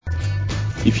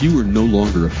If you were no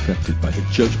longer affected by the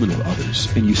judgment of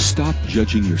others and you stopped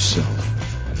judging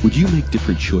yourself, would you make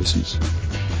different choices?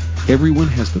 Everyone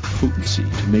has the potency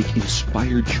to make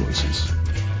inspired choices.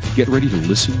 Get ready to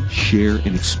listen, share,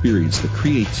 and experience the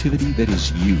creativity that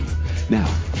is you. Now,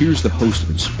 here's the host of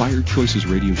Inspired Choices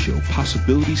Radio Show,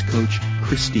 Possibilities Coach,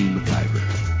 Christine McIver.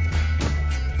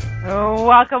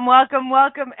 Welcome,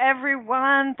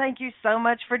 everyone. Thank you so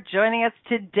much for joining us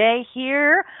today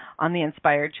here on the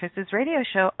Inspired Choices Radio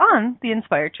Show on the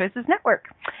Inspired Choices Network.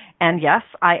 And yes,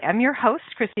 I am your host,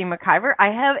 Christine McIver. I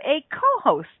have a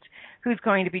co-host who's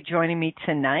going to be joining me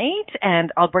tonight,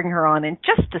 and I'll bring her on in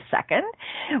just a second.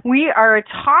 We are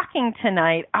talking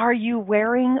tonight, are you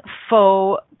wearing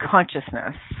faux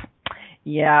consciousness?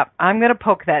 Yeah, I'm going to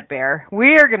poke that bear.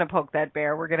 We're going to poke that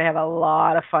bear. We're going to have a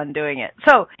lot of fun doing it.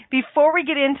 So before we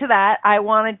get into that, I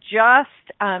want to just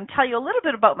tell you a little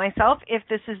bit about myself if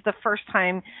this is the first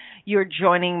time you're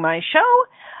joining my show.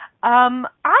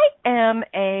 I am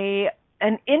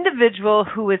an individual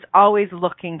who is always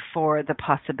looking for the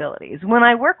possibilities. When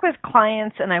I work with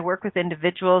clients and I work with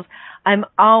individuals, I'm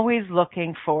always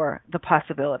looking for the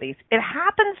possibilities. It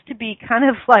happens to be kind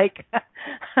of like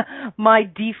my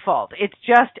default. It's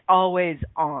just always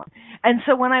on. And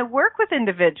so when I work with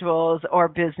individuals or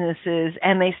businesses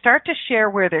and they start to share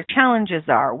where their challenges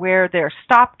are, where their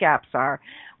stopgaps are,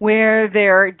 where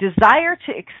their desire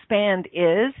to expand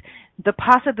is, the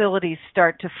possibilities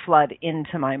start to flood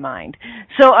into my mind.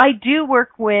 So I do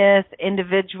work with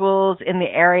individuals in the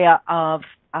area of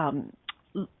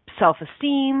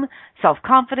self-esteem,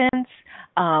 self-confidence,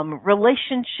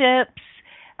 relationships,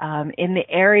 in the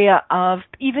area of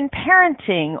even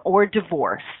parenting or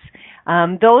divorce.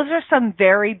 Those are some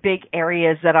very big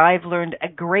areas that I've learned a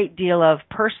great deal of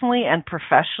personally and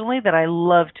professionally that I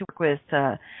love to work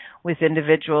with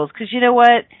individuals, because you know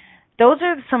what? Those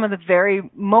are some of the very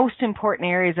most important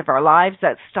areas of our lives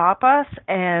that stop us,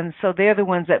 and so they're the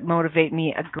ones that motivate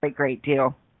me a great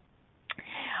deal.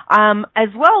 As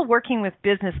well, working with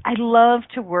business, I love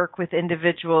to work with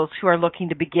individuals who are looking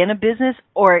to begin a business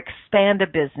or expand a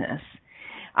business.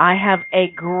 I have a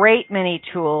great many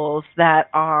tools that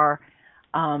are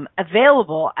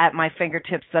available at my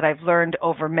fingertips that I've learned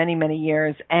over many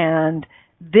years, and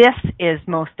this is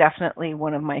most definitely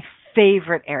one of my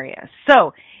favorite areas.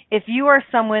 So if you are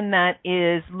someone that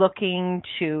is looking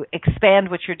to expand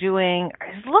what you're doing, or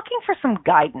is looking for some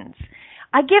guidance,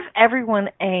 I give everyone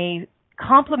a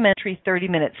complimentary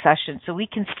 30-minute session so we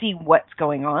can see what's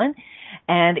going on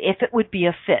and if it would be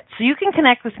a fit. So you can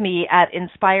connect with me at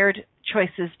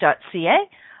inspiredchoices.ca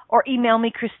or email me,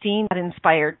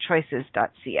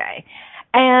 Christine@inspiredchoices.ca.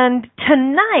 And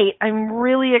tonight, I'm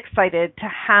really excited to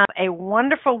have a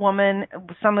wonderful woman,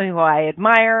 someone who I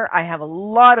admire. I have a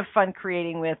lot of fun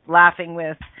creating with, laughing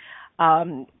with.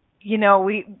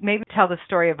 We maybe tell the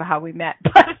story of how we met,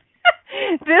 but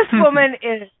this woman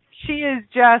she's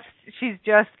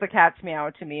just the cat's meow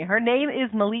to me. Her name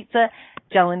is Milica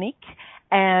Jelenic,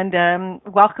 and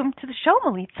welcome to the show,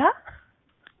 Milica.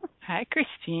 Hi,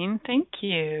 Christine. Thank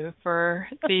you for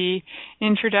the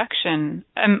introduction.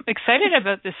 I'm excited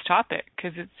about this topic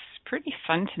because it's pretty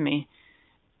fun to me.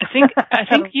 I think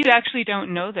you actually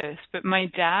don't know this, but my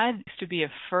dad used to be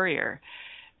a furrier.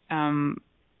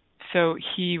 So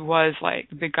he was like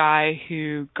the guy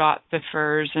who got the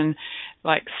furs and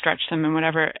like stretched them and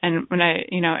whatever. And when I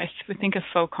think of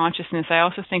faux consciousness, I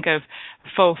also think of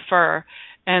faux fur,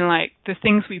 and like the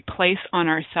things we place on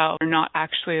ourselves are not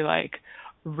actually like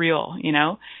real,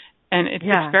 and it's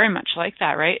very much like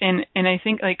that, right? And I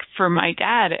think like for my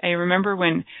dad, I remember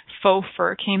when faux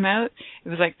fur came out, it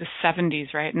was like the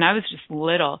 70s, right? And I was just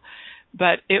little,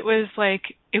 but it was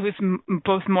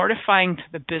both mortifying to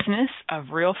the business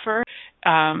of real fur,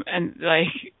 and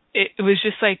like it was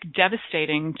just like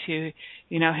devastating to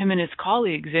him and his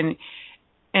colleagues,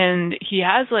 and he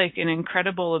has like an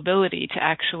incredible ability to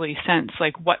actually sense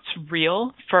like what's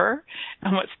real fur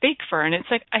and what's fake fur. And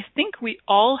it's like, I think we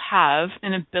all have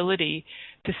an ability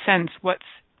to sense what's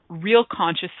real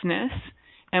consciousness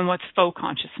and what's faux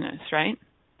consciousness, right?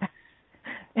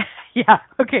 Yeah.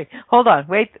 Okay. Hold on.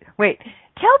 Wait.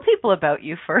 Tell people about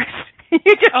you first. I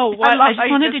just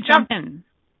wanted to jump in.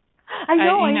 I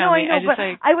know. I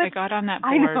got on that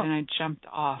board and I jumped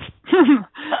off.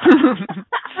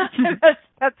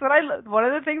 That's what one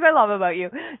of the things I love about you.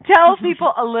 Tell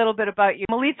people a little bit about you.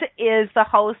 Milica is the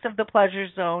host of The Pleasure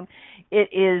Zone.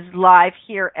 It is live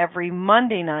here every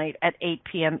Monday night at 8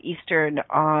 p.m. Eastern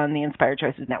on the Inspired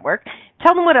Choices Network.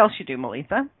 Tell them what else you do,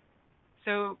 Milica.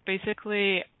 So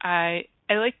basically, I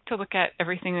like to look at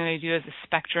everything that I do as a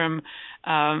spectrum,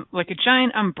 like a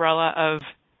giant umbrella of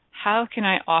how can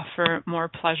I offer more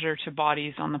pleasure to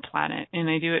bodies on the planet? And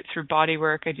I do it through body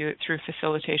work. I do it through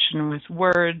facilitation with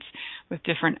words, with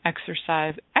different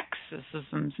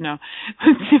exorcisms,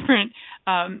 with different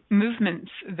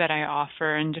movements that I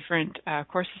offer and different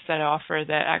courses that I offer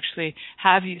that actually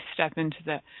have you step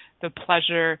into the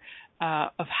pleasure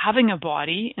of having a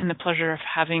body and the pleasure of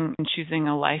having and choosing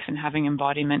a life and having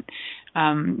embodiment.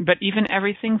 But even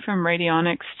everything from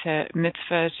radionics to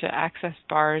mitzvah to access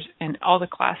bars and all the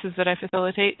classes that I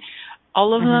facilitate,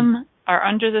 all of them are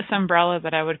under this umbrella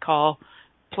that I would call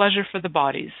pleasure for the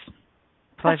bodies.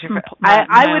 Pleasure for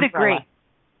I would agree.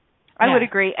 I would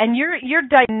agree. And you're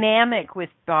dynamic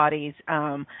with bodies.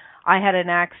 I had an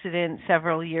accident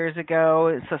several years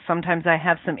ago, so sometimes I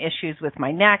have some issues with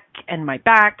my neck and my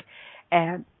back.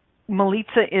 And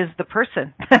Milica is the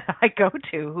person I go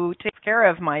to who takes care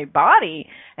of my body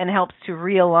and helps to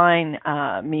realign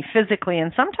me physically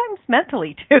and sometimes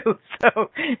mentally too. So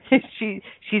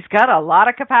she's got a lot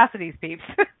of capacities, peeps.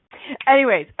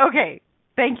 Anyways, okay.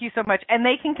 Thank you so much. And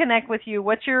they can connect with you.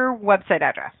 What's your website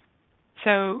address?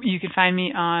 So you can find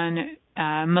me on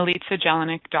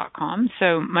militsajelinek.com.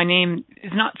 So my name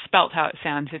is not spelt how it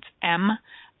sounds. It's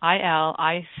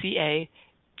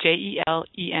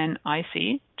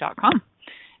MILICAJELENIC.com.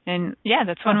 And yeah,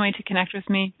 that's one way to connect with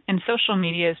me. And social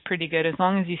media is pretty good as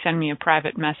long as you send me a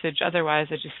private message. Otherwise,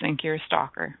 I just think you're a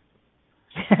stalker.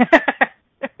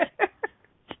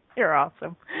 You're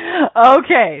awesome.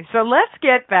 Okay, so let's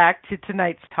get back to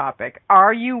tonight's topic.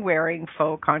 Are you wearing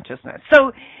faux consciousness?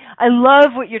 So I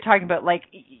love what you're talking about, like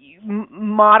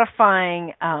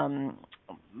modifying,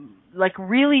 like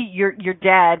really your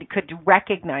dad could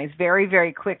recognize very,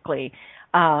 very quickly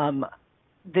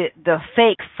the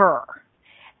fake fur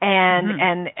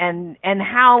and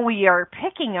how we are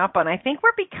picking up on. I think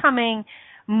we're becoming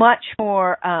much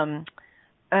more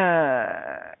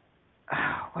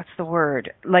what's the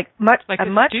word? Much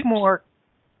more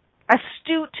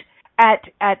astute at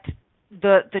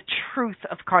the truth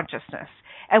of consciousness.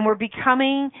 And we're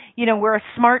becoming, we're a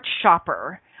smart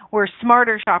shopper. We're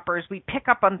smarter shoppers. We pick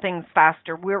up on things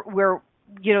faster. We're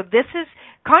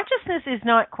consciousness is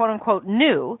not quote unquote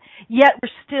new, yet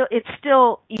it's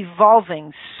still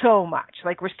evolving so much.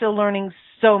 Like we're still learning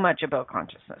so much about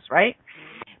consciousness, right?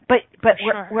 But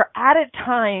we're at a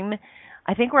time,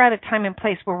 I think we're at a time and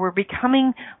place where we're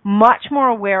becoming much more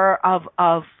aware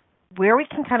of where we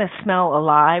can kind of smell a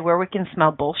lie, where we can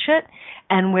smell bullshit,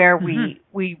 and where we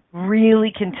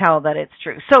really can tell that it's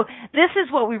true. So this is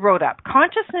what we wrote up.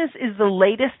 Consciousness is the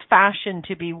latest fashion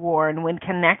to be worn when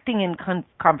connecting in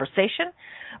conversation,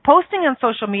 posting on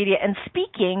social media, and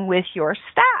speaking with your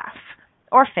staff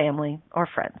or family or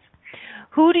friends.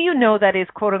 Who do you know that is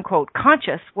quote-unquote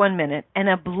conscious 1 minute and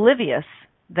oblivious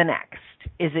the next?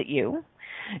 Is it you?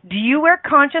 Do you wear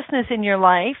consciousness in your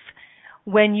life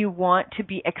when you want to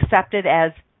be accepted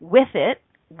as with the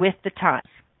times?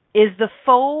 Is the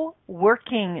faux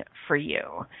working for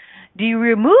you? Do you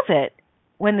remove it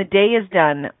when the day is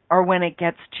done or when it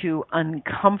gets too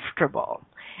uncomfortable?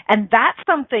 And that's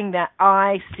something that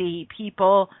I see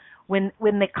people, when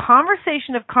the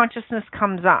conversation of consciousness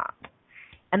comes up,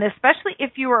 and especially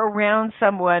if you are around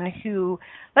someone who,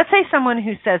 let's say someone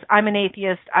who says, I'm an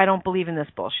atheist, I don't believe in this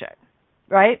bullshit,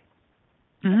 right?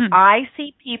 Mm-hmm. I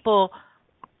see people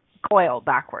coil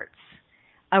backwards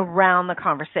around the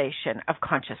conversation of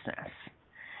consciousness.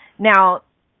 Now,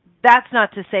 that's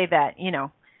not to say that,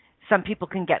 some people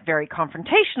can get very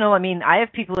confrontational. I mean, I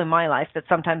have people in my life that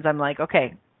sometimes I'm like,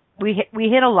 okay, we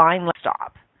hit a line, let's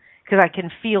stop, because I can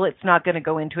feel it's not going to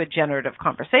go into a generative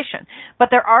conversation. But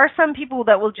there are some people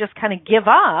that will just kind of give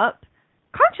up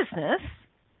consciousness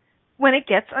when it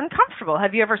gets uncomfortable.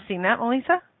 Have you ever seen that,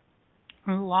 Melissa?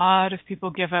 A lot of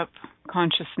people give up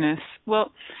consciousness.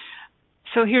 Well,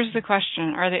 so here's the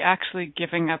question. Are they actually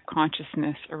giving up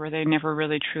consciousness, or were they never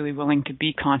really truly willing to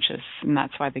be conscious, and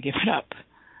that's why they give it up?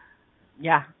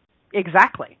 Yeah,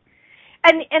 exactly.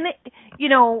 And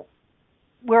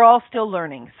we're all still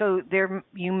learning. So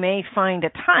you may find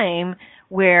a time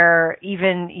where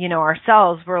even,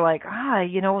 ourselves, we're like,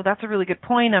 that's a really good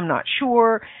point. I'm not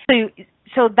sure.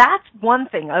 So that's one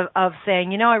thing of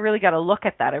saying, I really got to look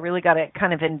at that. I really got to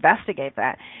kind of investigate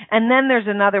that. And then there's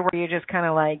another where you're just kind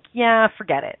of like, yeah,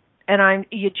 forget it. And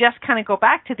you just kind of go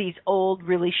back to these old,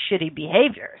 really shitty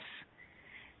behaviors.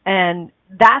 And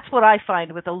that's what I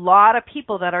find with a lot of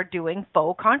people that are doing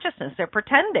faux consciousness. They're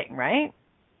pretending, right?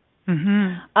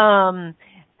 Mm-hmm.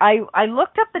 I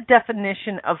looked up the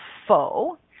definition of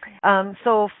faux.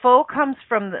 So faux comes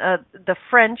from the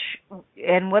French,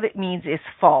 and what it means is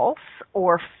false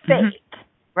or fake,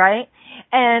 right?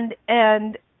 And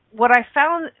what I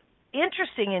found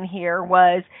interesting in here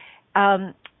was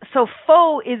So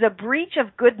faux is a breach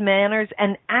of good manners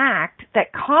and act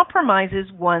that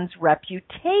compromises one's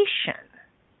reputation.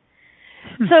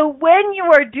 So when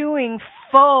you are doing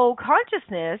faux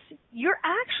consciousness, you're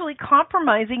actually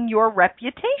compromising your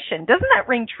reputation. Doesn't that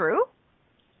ring true?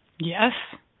 Yes,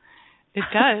 it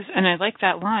does. And I like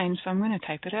that line, so I'm going to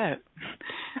type it out.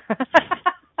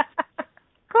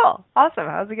 Cool. Awesome.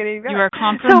 How's it getting going? You are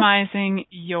compromising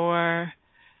your...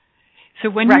 So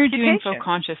when reputation. You're doing faux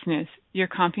consciousness, you're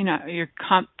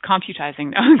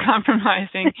computizing,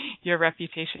 compromising your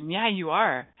reputation. Yeah, you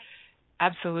are.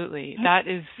 Absolutely. That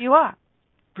is... You are.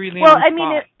 Really well, on I spot.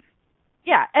 mean,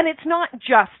 yeah, and it's not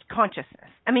just consciousness.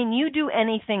 I mean, you do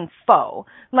anything faux.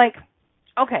 Like,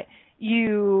 okay,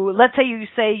 let's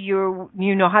say you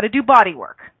know how to do body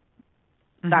work.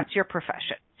 Mm-hmm. That's your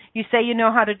profession. You say you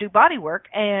know how to do body work,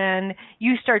 and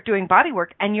you start doing body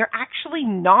work, and you're actually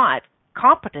not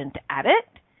competent at it.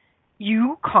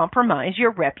 You compromise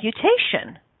your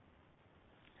reputation.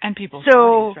 And people's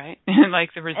bodies, right?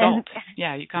 Like the result.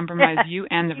 You compromise you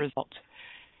and the result.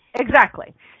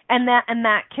 Exactly. And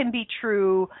that can be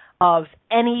true of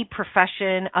any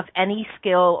profession, of any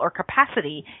skill or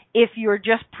capacity. If you're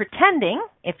just pretending,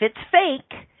 if it's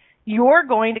fake, you're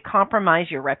going to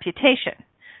compromise your reputation.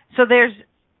 So there's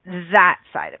that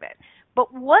side of it.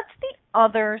 But what's the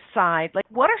other side? Like,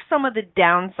 what are some of the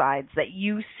downsides that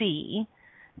you see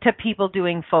to people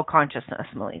doing faux consciousness,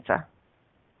 Melissa?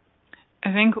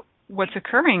 I think what's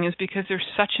occurring is because there's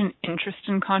such an interest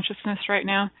in consciousness right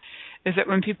now, is that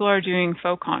when people are doing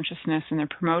faux consciousness and they're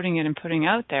promoting it and putting it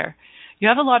out there, you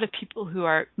have a lot of people who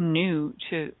are new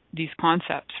to these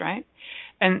concepts, right?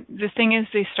 And the thing is,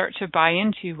 they start to buy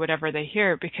into whatever they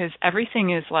hear, because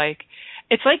everything is like,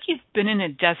 it's like you've been in a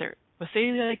desert. Let's say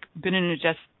you've like been in a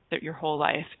desert your whole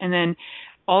life, and then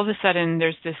all of a sudden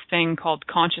there's this thing called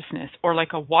consciousness, or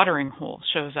like a watering hole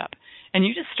shows up, and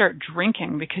you just start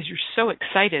drinking because you're so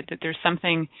excited that there's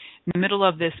something in the middle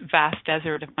of this vast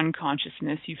desert of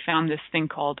unconsciousness. You found this thing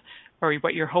called, or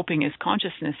what you're hoping is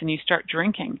consciousness, and you start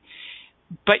drinking.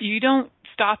 But you don't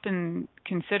stop and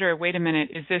consider, wait a minute,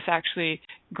 is this actually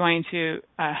going to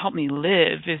help me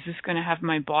live? Is this going to have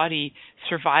my body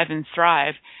survive and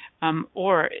thrive?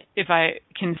 Or if I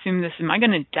consume this, am I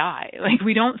going to die? Like,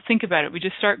 we don't think about it. We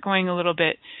just start going a little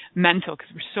bit mental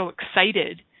because we're so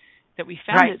excited that we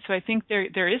found it. So I think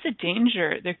there is a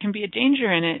danger. There can be a danger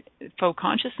in it, faux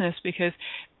consciousness, because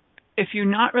if you're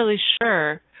not really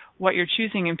sure what you're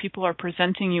choosing and people are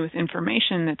presenting you with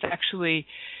information that's actually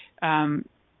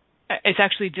it's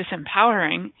actually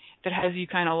disempowering, that has you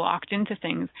kind of locked into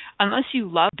things. Unless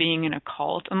you love being in a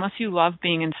cult, unless you love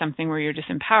being in something where you're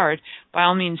disempowered, by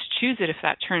all means choose it if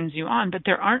that turns you on. But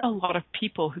there aren't a lot of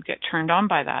people who get turned on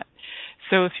by that.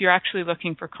 So if you're actually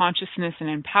looking for consciousness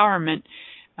and empowerment,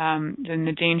 then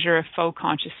the danger of faux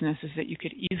consciousness is that you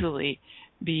could easily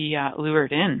be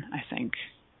lured in, I think.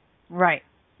 Right,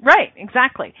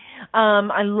 exactly.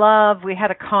 We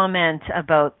had a comment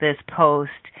about this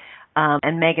post,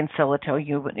 and Megan Silito,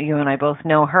 you and I both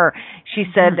know her. She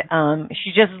said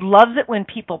she just loves it when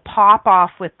people pop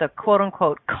off with the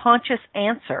quote-unquote conscious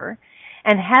answer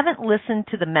and haven't listened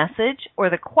to the message or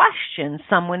the question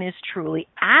someone is truly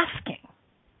asking.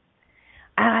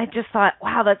 And I just thought,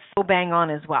 wow, that's so bang on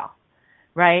as well,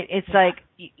 right? It's like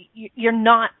you're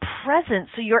not present,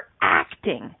 so you're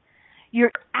acting.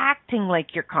 You're acting like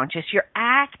you're conscious. You're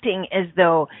acting as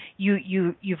though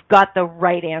you've got the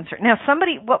right answer. Now,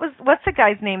 what's the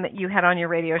guy's name that you had on your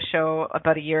radio show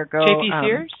about a year ago? J.P.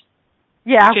 Sears?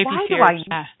 Yeah. J.P. Sears.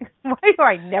 Why do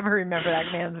I never remember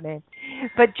that man's name?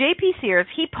 But J.P. Sears,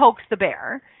 he pokes the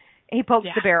bear. He pokes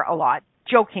the bear a lot,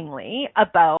 jokingly,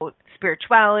 about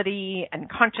spirituality and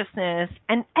consciousness,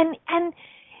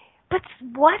 but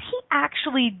what he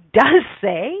actually does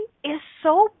say is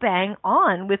so bang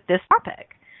on with this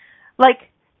topic.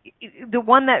 Like, the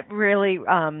one that really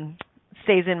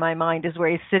stays in my mind is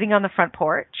where he's sitting on the front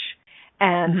porch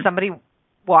and somebody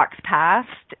walks past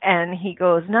and he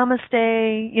goes,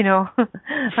 "Namaste,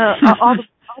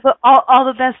 all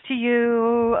the best to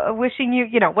you, wishing you,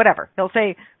 whatever." He'll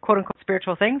say quote unquote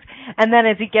spiritual things. And then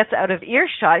as he gets out of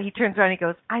earshot, he turns around and he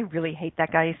goes, "I really hate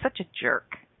that guy. He's such a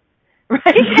jerk."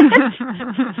 Right?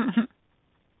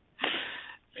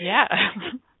 Yeah.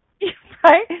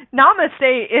 Right?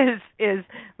 Namaste is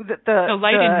the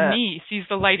light in me sees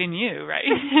the light in you, right?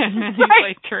 And then he's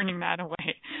like turning that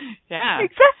away. Yeah.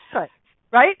 Exactly.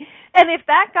 Right? And if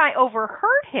that guy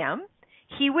overheard him,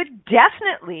 he would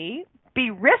definitely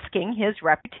be risking his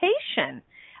reputation.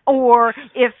 Or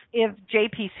if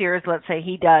J.P. Sears, let's say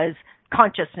he does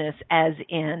consciousness as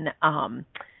in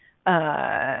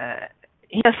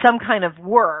he has some kind of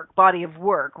body of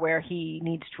work where he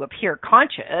needs to appear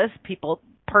conscious. People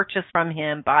purchase from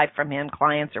him, buy from him,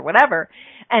 clients or whatever,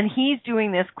 and he's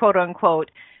doing this quote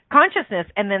unquote consciousness,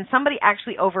 and then somebody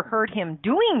actually overheard him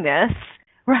doing this,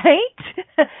 right?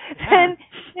 And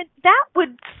that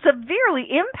would severely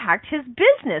impact his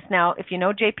business. Now, if you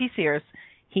know JP Sears,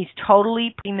 he's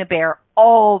totally putting the bear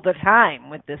all the time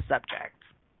with this subject,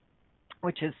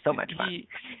 which is so much fun.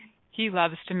 He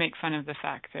loves to make fun of the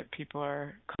fact that people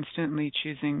are constantly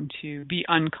choosing to be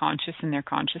unconscious in their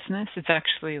consciousness. It's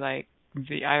actually like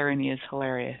the irony is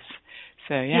hilarious.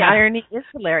 So yeah. The irony is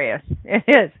hilarious.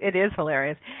 It is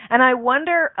hilarious. And I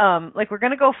wonder, we're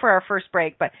going to go for our first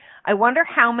break, but I wonder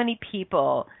how many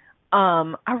people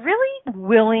are really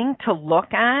willing to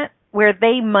look at where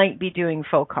they might be doing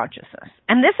faux consciousness.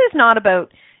 And this is not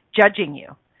about judging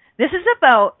you. This is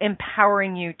about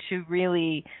empowering you to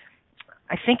really,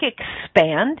 I think,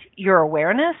 expand your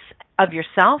awareness of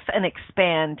yourself and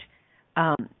expand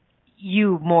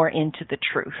you more into the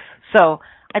truth. So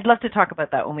I'd love to talk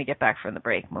about that when we get back from the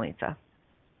break, Melita.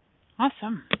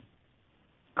 Awesome.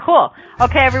 Cool.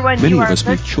 Okay, everyone. Many of us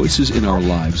make choices in our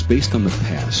lives based on the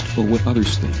past or what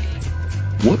others think.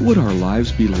 What would our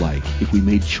lives be like if we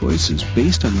made choices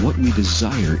based on what we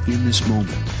desire in this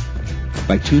moment?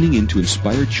 By tuning in to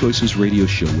Inspired Choices Radio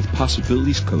Show with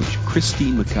Possibilities Coach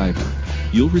Christine McIver,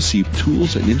 you'll receive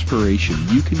tools and inspiration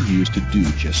you can use to do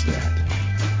just that.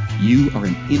 You are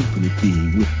an infinite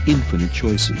being with infinite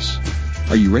choices.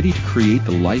 Are you ready to create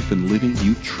the life and living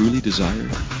you truly desire?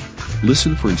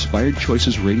 Listen for Inspired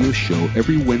Choices Radio Show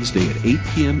every Wednesday at 8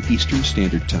 p.m. Eastern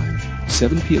Standard Time,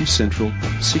 7 p.m. Central,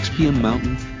 6 p.m.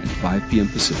 Mountain, and 5 p.m.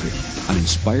 Pacific on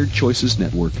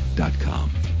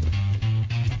InspiredChoicesNetwork.com.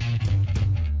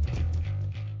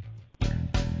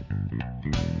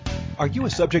 Are you a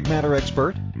subject matter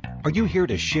expert? Are you here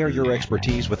to share your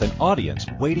expertise with an audience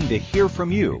waiting to hear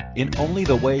from you in only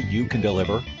the way you can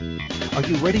deliver? Are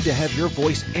you ready to have your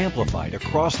voice amplified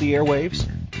across the airwaves?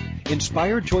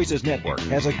 Inspired Choices Network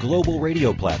has a global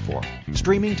radio platform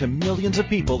streaming to millions of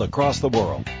people across the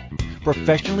world.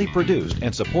 Professionally produced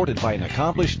and supported by an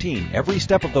accomplished team every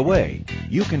step of the way,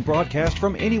 you can broadcast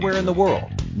from anywhere in the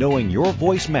world, knowing your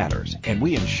voice matters, and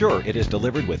we ensure it is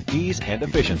delivered with ease and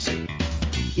efficiency.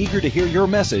 Eager to hear your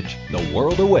message, the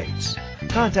world awaits.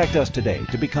 Contact us today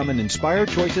to become an Inspired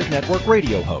Choices Network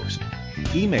radio host.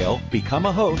 Email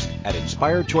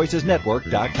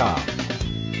becomeahost@inspiredchoicesnetwork.com.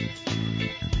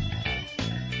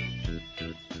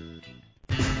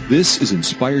 This is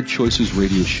Inspired Choices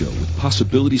Radio Show with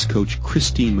Possibilities Coach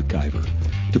Christine McIver.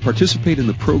 To participate in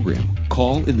the program,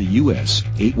 call in the U.S.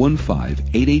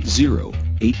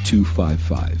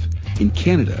 815-880-8255. In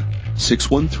Canada,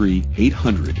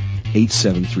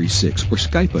 613-800-8736 or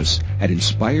Skype us at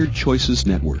Inspired Choices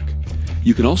Network.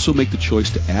 You can also make the choice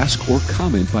to ask or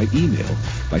comment by email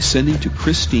by sending to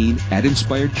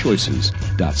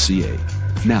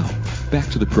Christine@InspiredChoices.ca. Now, back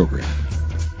to the program.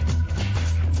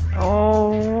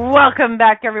 Oh, welcome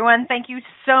back, everyone. Thank you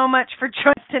so much for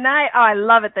joining us tonight. Oh, I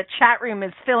love it. The chat room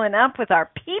is filling up with our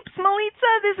peeps,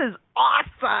 Melita. This is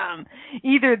awesome.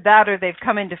 Either that or they've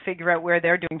come in to figure out where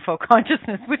they're doing faux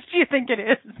consciousness. Which do you think it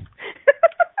is?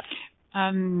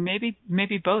 Maybe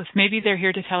both. Maybe they're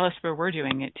here to tell us where we're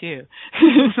doing it too.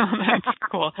 So that's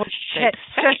cool. Oh, shit.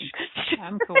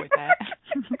 I'm cool with that.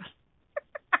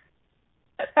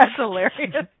 That's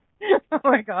hilarious. Oh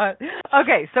my God.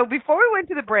 Okay, so before we went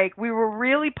to the break, we were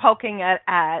really poking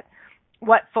at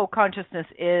what faux consciousness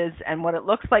is and what it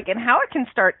looks like and how it can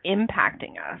start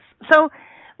impacting us. So,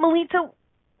 Melita,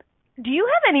 do you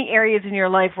have any areas in your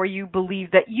life where you believe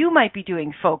that you might be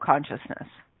doing faux consciousness?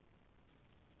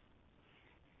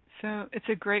 So it's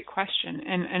a great question,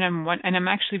 and I'm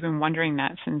actually been wondering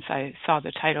that since I saw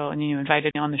the title and you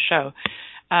invited me on the show.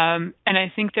 And I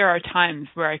think there are times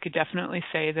where I could definitely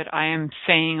say that I am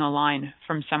saying a line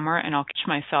from somewhere, and I'll catch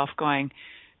myself going,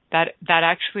 that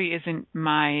actually isn't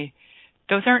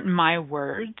those aren't my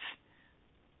words,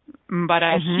 but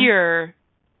I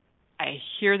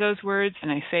hear those words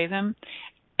and I say them,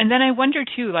 and then I wonder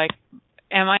too, like,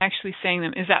 am I actually saying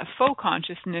them? Is that faux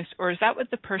consciousness, or is that what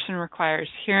the person requires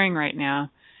hearing right now?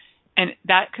 And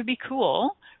that could be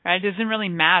cool, right? It doesn't really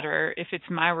matter if it's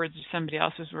my words or somebody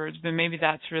else's words, but maybe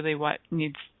that's really what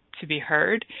needs to be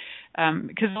heard.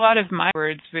 Because a lot of my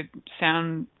words would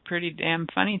sound pretty damn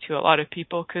funny to a lot of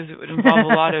people because it would involve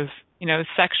a lot of,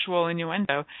 sexual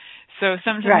innuendo. So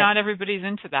sometimes not everybody's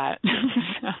into that.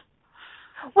 So.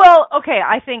 Well,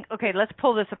 let's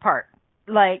pull this apart.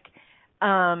 Like,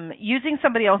 using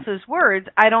somebody else's words,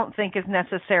 I don't think is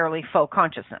necessarily faux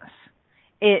consciousness.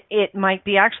 It might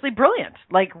be actually brilliant.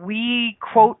 Like, we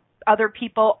quote other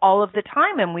people all of the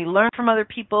time, and we learn from other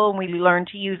people, and we learn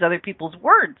to use other people's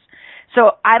words.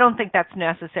 So I don't think that's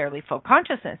necessarily faux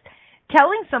consciousness.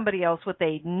 Telling somebody else what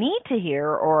they need to hear,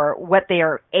 or what they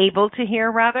are able to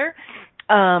hear, rather,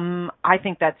 I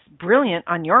think that's brilliant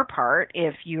on your part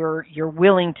if you're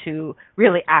willing to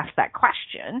really ask that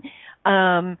question.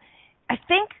 I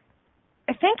think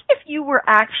if you were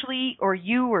actually, or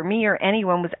you or me or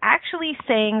anyone was actually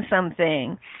saying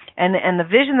something, and the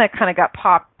vision that kind of got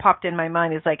popped in my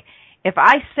mind is like, if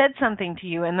I said something to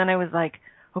you and then I was like,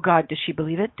 oh God, does she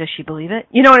believe it? Does she believe it?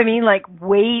 You know what I mean? Like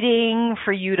waiting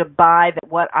for you to buy that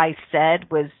what I said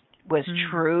was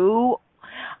true.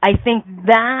 I think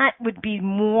that would be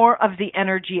more of the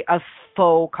energy of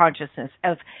faux consciousness,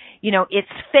 of, it's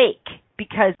fake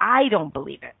because I don't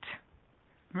believe it.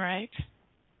 Right.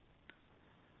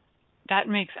 That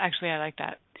makes, actually, I like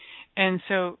that. And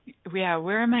so, yeah,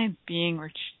 where am I being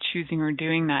or choosing or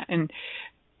doing that? And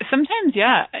sometimes,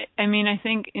 yeah, I mean, I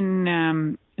think in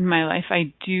my life,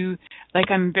 I do, like,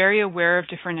 I'm very aware of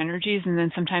different energies, and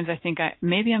then sometimes I think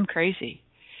maybe I'm crazy.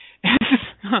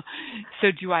 So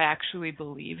do I actually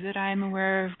believe that I'm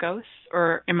aware of ghosts,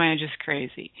 or am I just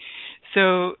crazy?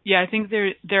 So, yeah, I think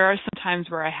there are some times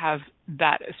where I have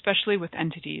that, especially with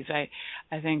entities. I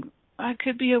think I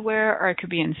could be aware or I could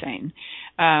be insane.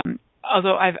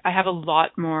 Although I have a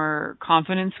lot more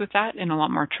confidence with that and a lot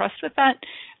more trust with that.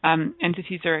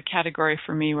 Entities are a category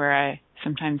for me where I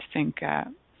sometimes think I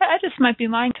just might be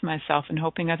lying to myself and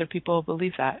hoping other people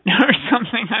believe that or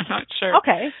something. I'm not sure.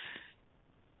 Okay.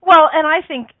 Well, and I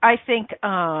think I think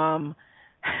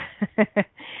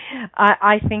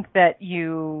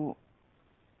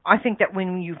that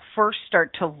when you first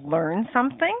start to learn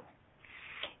something,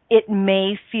 it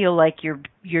may feel like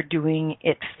you're doing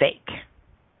it fake,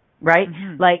 right?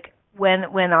 Mm-hmm. Like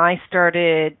when I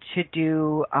started to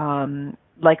do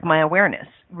like my awareness,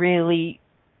 really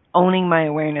owning my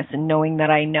awareness and knowing that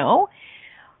I know,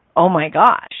 oh my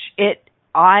gosh,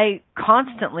 I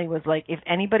constantly was like, if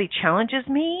anybody challenges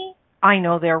me, I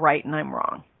know they're right and I'm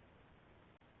wrong.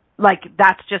 Like,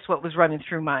 that's just what was running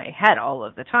through my head all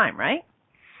of the time, right?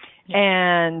 Yeah.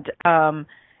 And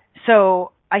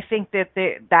so I think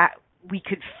that we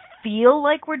could feel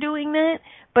like we're doing that,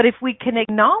 but if we can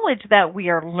acknowledge that we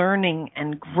are learning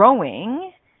and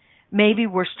growing, maybe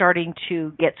we're starting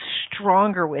to get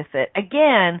stronger with it.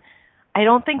 Again, I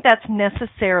don't think that's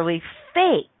necessarily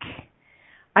fake.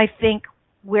 I think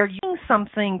we're using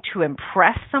something to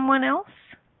impress someone else.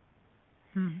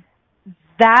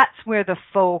 That's where the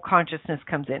faux consciousness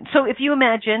comes in. So if you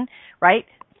imagine, right,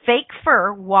 fake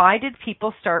fur, why did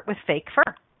people start with fake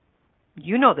fur?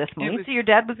 You know this, Melissa. Your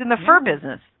dad was in the fur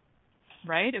business.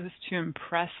 Right? It was to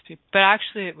impress people. But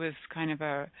actually it was kind of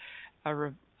a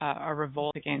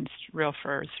revolt against real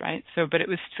furs, right? So, but it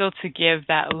was still to give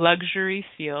that luxury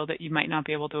feel that you might not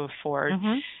be able to afford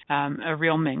a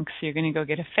real mink. So you're going to go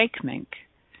get a fake mink.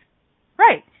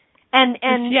 Right. And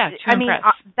yeah, to impress.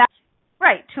 That's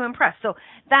right, to impress. So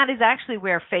that is actually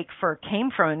where fake fur came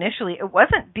from initially. It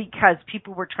wasn't because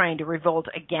people were trying to revolt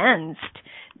against,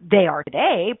 they are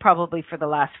today, probably for the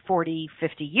last 40,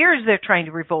 50 years, they're trying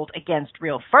to revolt against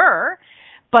real fur.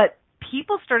 But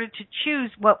people started to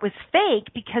choose what was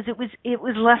fake because it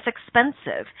was less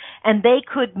expensive, and they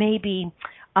could maybe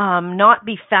not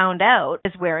be found out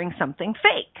as wearing something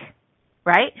fake.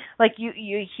 Right? Like you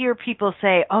hear people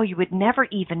say, oh, you would never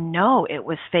even know it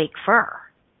was fake fur.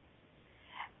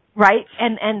 Right?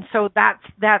 And so that's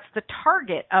the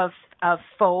target of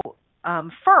faux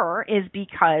fur, is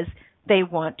because they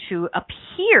want to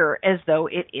appear as though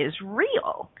it is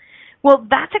real. Well,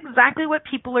 that's exactly what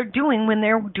people are doing when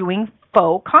they're doing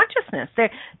faux consciousness.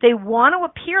 They want to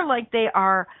appear like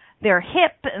they're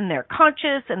hip and they're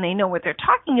conscious and they know what they're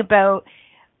talking about,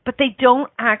 but they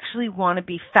don't actually want to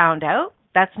be found out.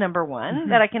 That's number one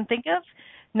that I can think of.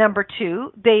 Number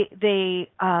two, they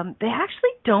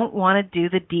actually don't want to do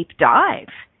the deep dive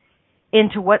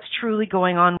into what's truly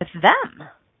going on with them.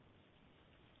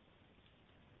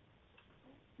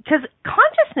 Because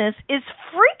consciousness is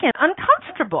freaking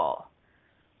uncomfortable.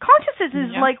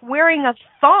 Consciousness is like wearing a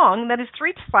thong that is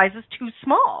 3 sizes too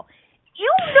small.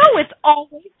 You know it's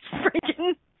always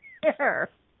freaking there.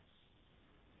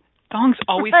 Thongs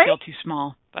always feel too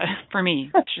small, but for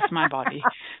me, it's just my body.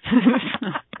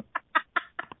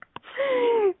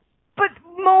 But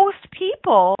most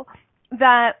people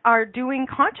that are doing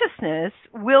consciousness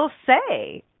will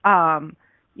say,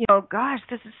 gosh,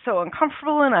 this is so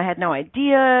uncomfortable, and I had no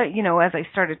idea, as I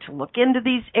started to look into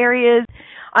these areas,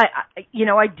 I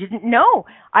didn't know.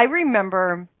 I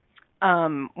remember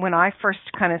when I first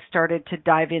kind of started to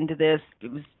dive into this,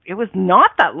 it was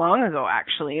not that long ago,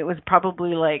 actually. It was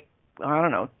probably like I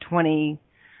don't know,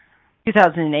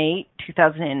 2008,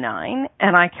 2009.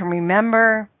 And I can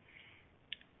remember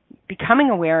becoming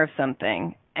aware of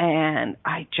something, and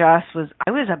I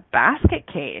was a basket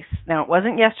case. Now, it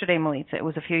wasn't yesterday, Melissa. It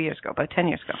was a few years ago, about 10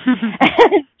 years ago.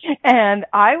 and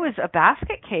I was a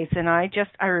basket case, and I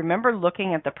remember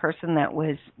looking at the person that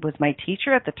was my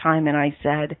teacher at the time, and I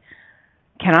said,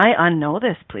 "Can I unknow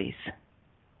this, please?"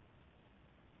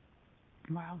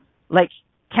 Wow. Like,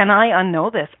 can I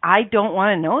unknow this? I don't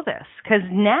want to know this, because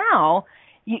now,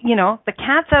 you know, the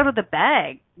cat's out of the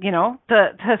bag. You know, the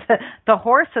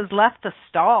horse has left the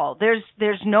stall.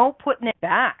 There's no putting it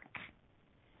back.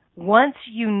 Once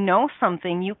you know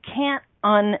something, you can't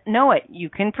unknow it. You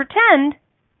can pretend,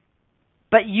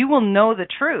 but you will know the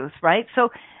truth, right?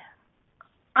 So,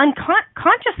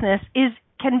 consciousness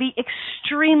can be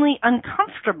extremely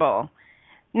uncomfortable.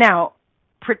 Now,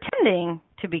 pretending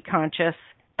to be conscious,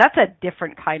 that's a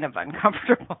different kind of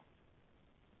uncomfortable.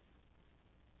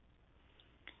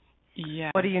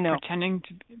 Yeah. What do you know?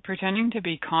 Pretending to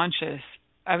be conscious,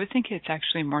 I would think it's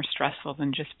actually more stressful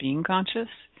than just being conscious,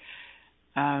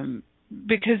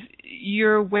 because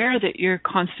you're aware that you're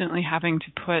constantly having to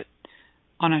put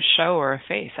on a show or a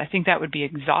face. I think that would be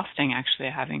exhausting, actually,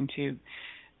 having to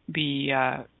be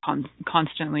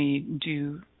constantly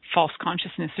do false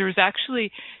consciousness. There was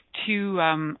actually two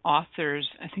authors,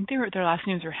 I think their last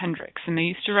names were Hendricks, and they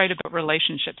used to write about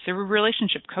relationships. They were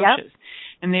relationship coaches,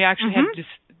 and they actually had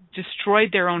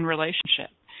destroyed their own relationship.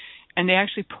 And they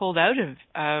actually pulled out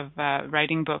of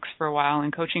writing books for a while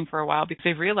and coaching for a while because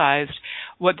they realized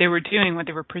what they were doing, what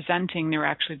they were presenting, they were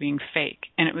actually being fake.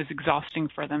 And it was exhausting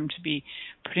for them to be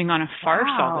putting on a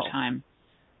farce all the time.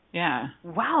 Yeah.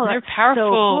 Wow, they're that's powerful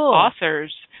so cool.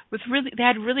 authors they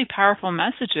had really powerful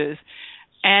messages,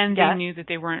 and they knew that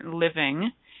they weren't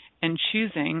living and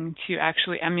choosing to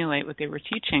actually emulate what they were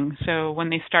teaching. So when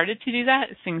they started to do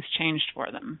that, things changed for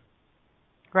them.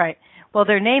 Right. Well,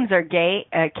 their names are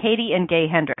Katie and Gay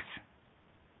Hendricks.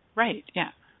 Right.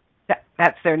 Yeah.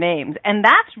 That's their names, and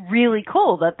that's really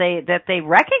cool that they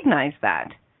recognize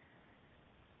that.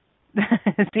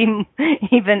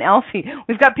 Even Elsie,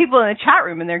 we've got people in the chat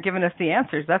room and they're giving us the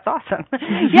answers. That's awesome.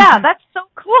 Yeah, that's so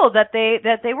cool that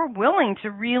they were willing to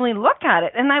really look at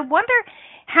it. And I wonder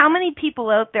how many people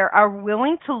out there are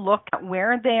willing to look at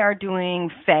where they are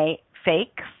doing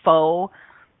fake, faux,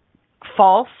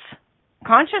 false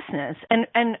consciousness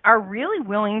and are really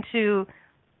willing to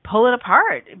pull it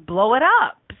apart, blow it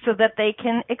up so that they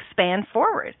can expand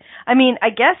forward. I mean, I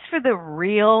guess for the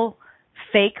real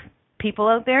fake people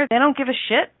out there, they don't give a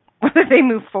shit whether they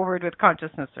move forward with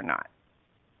consciousness or not.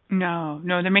 No,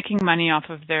 they're making money off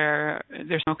of their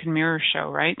smoke and mirror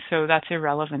show, right? So that's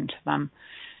irrelevant to them.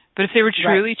 But if they were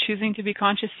truly choosing to be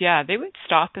conscious, yeah, they would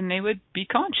stop and they would be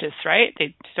conscious, right?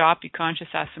 They'd stop, be conscious,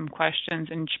 ask some questions,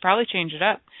 and probably change it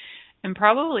up, and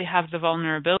probably have the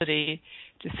vulnerability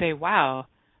to say, wow,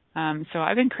 so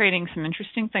I've been creating some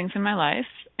interesting things in my life,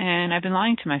 and I've been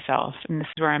lying to myself, and this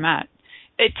is where I'm at.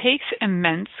 It takes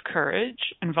immense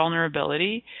courage and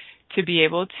vulnerability to be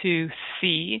able to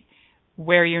see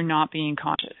where you're not being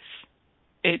conscious.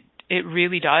 It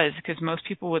really does, because most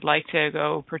people would like to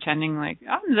go pretending like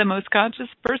I'm the most conscious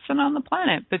person on the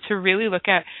planet, but to really look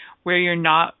at where you're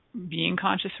not being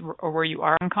conscious or where you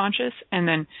are unconscious, and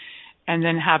then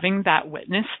having that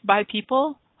witnessed by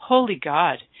people, holy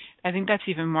God, I think that's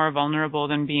even more vulnerable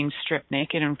than being stripped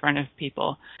naked in front of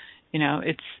people. You know,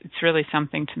 it's really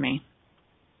something to me.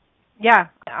 Yeah,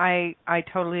 I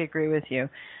totally agree with you.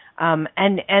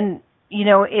 And you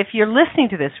know, if you're listening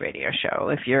to this radio show,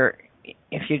 if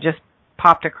you just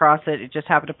popped across it, it just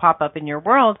happened to pop up in your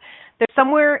world, there's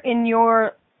somewhere in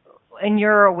your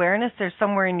awareness, there's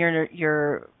somewhere in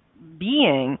your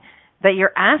being that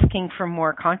you're asking for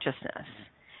more consciousness,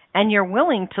 and you're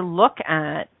willing to look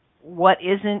at what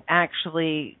isn't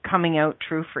actually coming out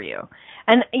true for you.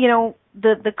 And you know,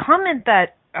 the comment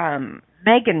that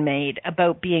Megan made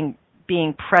about being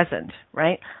present,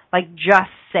 right? Like just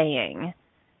saying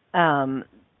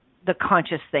the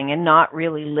conscious thing and not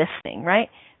really listening, right?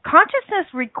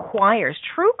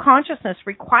 True consciousness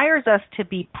requires us to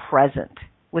be present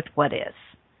with what is.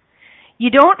 You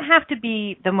don't have to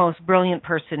be the most brilliant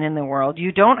person in the world.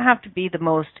 You don't have to be the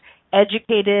most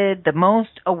educated, the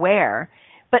most aware.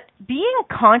 But being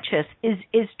conscious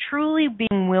is truly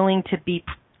being willing to be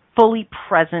fully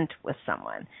present with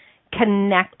someone,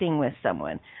 connecting with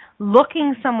someone,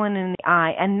 looking someone in the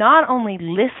eye, and not only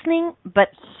listening, but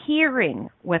hearing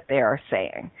what they are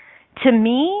saying. To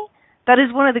me, that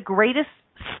is one of the greatest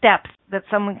steps that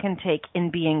someone can take in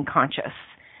being conscious.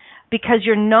 because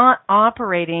you're not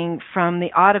operating from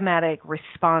the automatic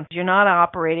response. You're not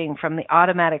operating from the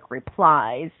automatic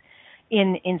replies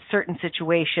in certain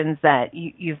situations that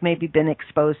you've maybe been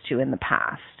exposed to in the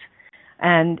past.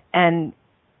 And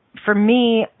for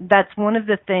me, that's one of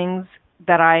the things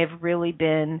that I've really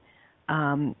been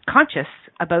conscious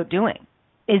about doing,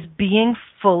 is being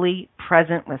fully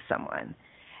present with someone.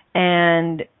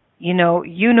 And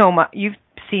you've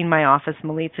seen my office,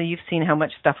 Melitza. You've seen how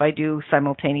much stuff I do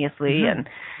simultaneously,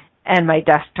 and my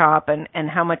desktop, and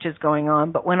how much is going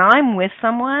on. But when I'm with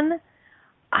someone,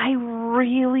 I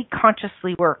really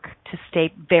consciously work to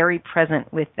stay very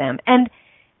present with them. And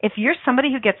if you're somebody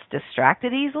who gets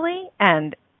distracted easily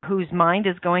and whose mind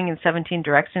is going in 17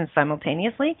 directions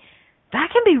simultaneously,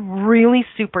 that can be really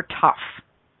super tough.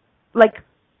 Like,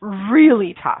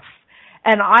 really tough.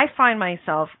 And I find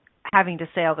myself having to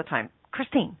say all the time,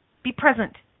 Christine, be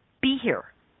present, be here,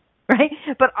 right?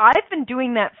 But I've been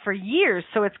doing that for years,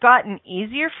 so it's gotten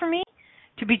easier for me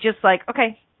to be just like,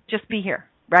 okay, just be here,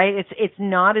 right? It's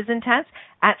not as intense.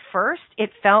 At first,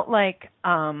 it felt like,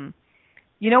 when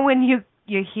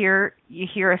you hear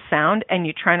a sound and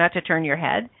you try not to turn your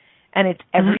head, and it's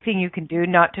everything you can do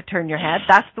not to turn your head.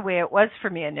 That's the way it was for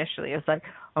me initially. It was like,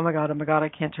 oh my God, I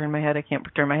can't turn my head,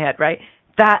 right?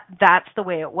 That's the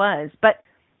way it was. But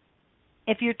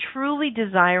if you're truly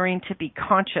desiring to be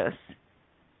conscious,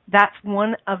 that's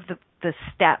one of the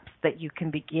steps that you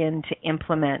can begin to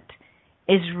implement,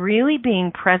 is really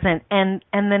being present. And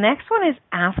the next one is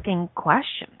asking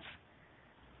questions.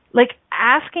 Like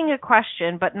asking a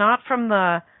question, but not from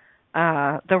the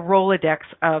Rolodex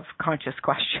of conscious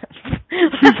questions.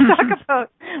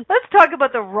 Let's talk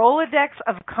about the Rolodex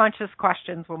of conscious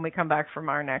questions when we come back from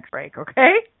our next break,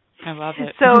 okay? I love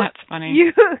it. So that's funny.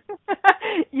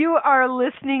 You are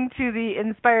listening to the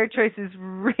Inspired Choices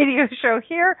radio show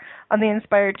here on the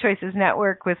Inspired Choices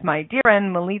Network with my dear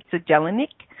friend Melitza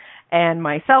Jelinek and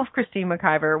myself, Christine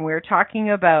McIver, and we're talking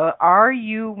about, are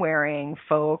you wearing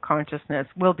faux consciousness?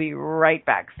 We'll be right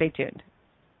back. Stay tuned.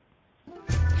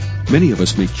 Many of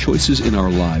us make choices in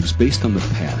our lives based on the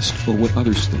past or what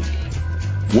others think.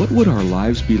 What would our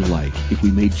lives be like if we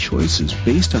made choices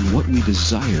based on what we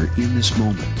desire in this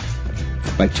moment?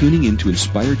 By tuning in to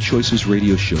Inspired Choices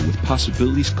radio show with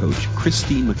Possibilities Coach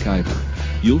Christine McIver,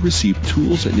 you'll receive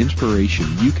tools and inspiration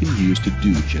you can use to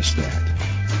do just that.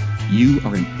 You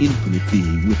are an infinite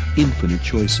being with infinite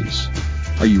choices.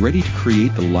 Are you ready to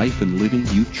create the life and living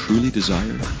you truly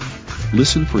desire?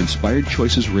 Listen for Inspired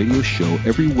Choices radio show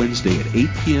every Wednesday at 8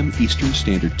 p.m. Eastern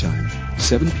Standard Time,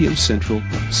 7 p.m. Central,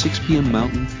 6 p.m.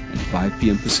 Mountain, and 5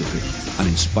 p.m. Pacific on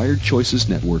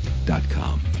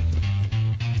InspiredChoicesNetwork.com.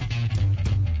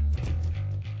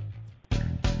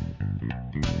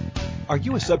 Are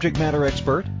you a subject matter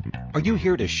expert? Are you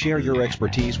here to share your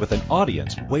expertise with an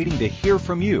audience waiting to hear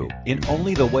from you in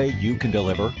only the way you can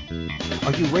deliver?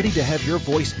 Are you ready to have your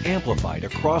voice amplified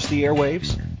across the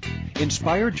airwaves?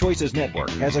 Inspired Choices Network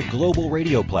has a global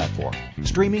radio platform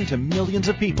streaming to millions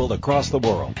of people across the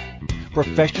world.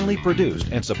 Professionally produced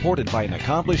and supported by an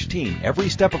accomplished team every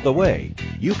step of the way,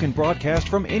 you can broadcast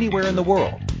from anywhere in the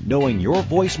world, knowing your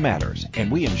voice matters,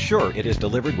 and we ensure it is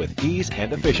delivered with ease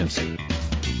and efficiency.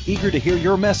 Eager to hear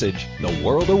your message, the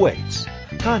world awaits.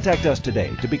 Contact us today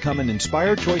to become an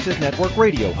Inspired Choices Network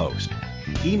radio host.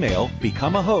 Email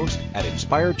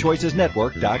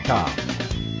becomeahost@inspiredchoicesnetwork.com.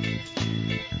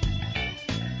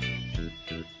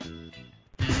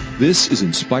 This is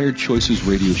Inspired Choices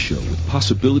radio show with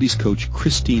Possibilities Coach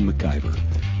Christine McIver.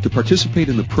 To participate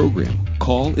in the program,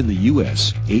 call in the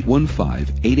U.S.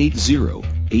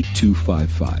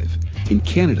 815-880-8255. In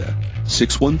Canada,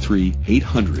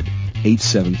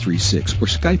 613-800-8736, or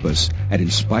Skype us at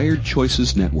Inspired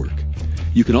Choices Network.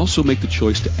 You can also make the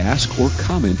choice to ask or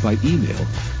comment by email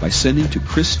by sending to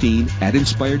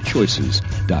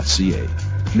Christine@InspiredChoices.ca.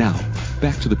 Now,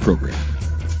 back to the program.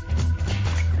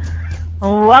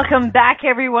 Welcome back,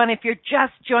 everyone. If you're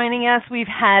just joining us, we've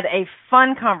had a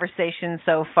fun conversation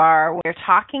so far. We're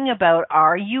talking about,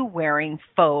 are you wearing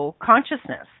faux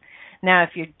consciousness? Now,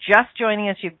 if you're just joining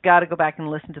us, you've got to go back and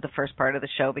listen to the first part of the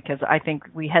show, because I think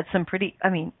we had some pretty,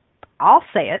 I'll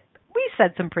say it, we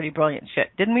said some pretty brilliant shit,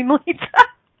 didn't we, Melitza?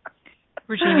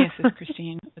 We're geniuses,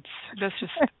 Christine. Let's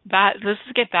just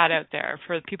get that out there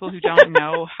for people who don't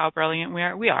know how brilliant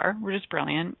we are. We're just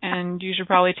brilliant, and you should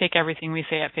probably take everything we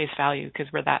say at face value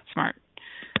because we're that smart.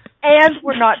 And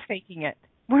we're not faking it.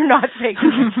 We're not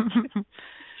faking it.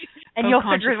 And you'll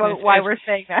figure out why we're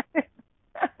saying that.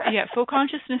 Yeah, faux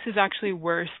consciousness is actually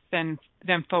worse than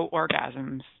faux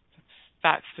orgasms.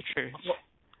 That's the truth.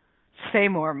 Say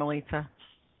more, Melitza.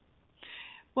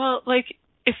 Well, like,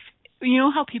 if you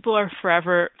know how people are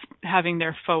forever having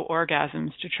their faux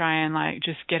orgasms to try and like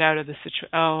just get out of the situation.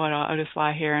 Oh, I'll just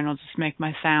lie here and I'll just make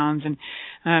my sounds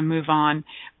and move on.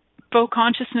 Faux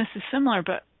consciousness is similar,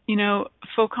 but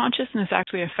faux consciousness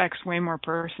actually affects way more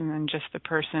person than just the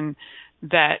person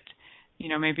that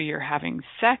maybe you're having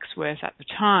sex with at the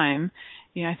time.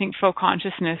 I think faux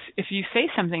consciousness, if you say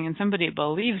something and somebody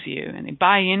believes you and they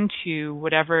buy into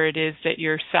whatever it is that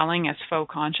you're selling as faux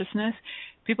consciousness,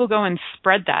 people go and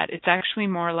spread that. It's actually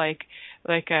more like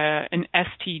an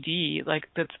STD, like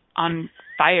that's on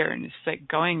fire and it's like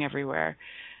going everywhere.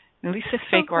 And at least a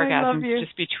fake orgasm is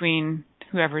just between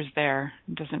whoever's there.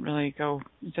 It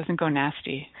doesn't go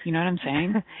nasty. You know what I'm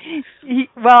saying?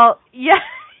 Well, yeah.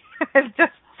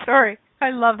 Sorry. I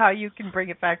love how you can bring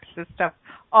it back to this stuff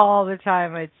all the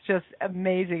time. It's just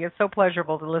amazing. It's so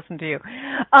pleasurable to listen to you.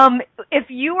 If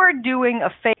you are doing a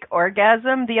fake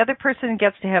orgasm, the other person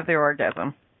gets to have their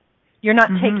orgasm. You're not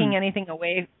taking anything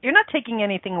away. You're not taking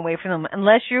anything away from them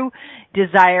unless you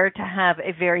desire to have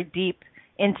a very deep,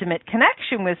 intimate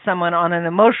connection with someone on an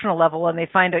emotional level and they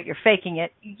find out you're faking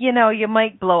it. You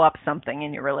might blow up something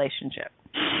in your relationship.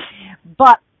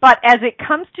 But as it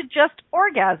comes to just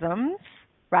orgasms,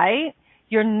 right?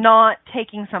 You're not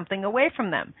taking something away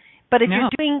from them. But if you're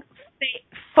doing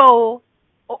faux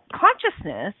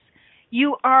consciousness,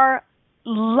 you are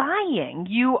lying.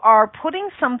 You are putting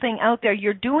something out there.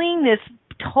 You're doing this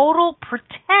total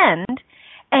pretend,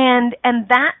 and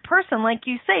that person, like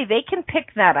you say, they can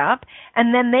pick that up,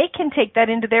 and then they can take that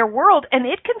into their world, and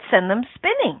it can send them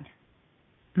spinning.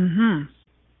 Mm-hmm.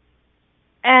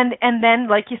 And then,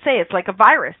 like you say, it's like a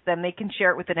virus. Then they can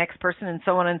share it with the next person, and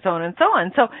so on and so on and so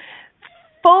on. So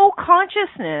faux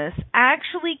consciousness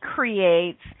actually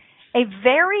creates a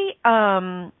very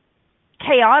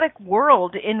chaotic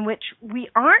world in which we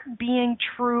aren't being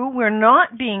true, we're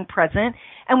not being present,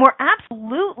 and we're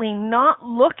absolutely not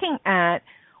looking at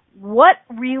what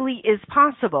really is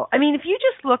possible. I mean, if you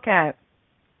just look at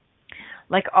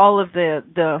like all of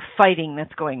the fighting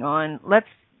that's going on, let's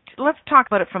talk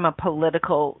about it from a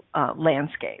political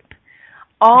landscape.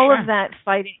 All of that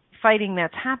fighting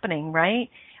that's happening, right?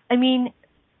 I mean,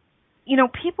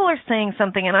 people are saying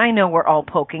something, and I know we're all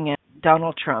poking at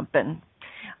Donald Trump, and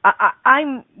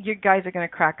you guys are going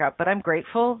to crack up, but I'm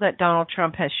grateful that Donald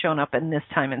Trump has shown up in this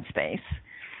time and space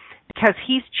because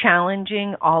he's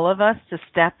challenging all of us to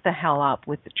step the hell up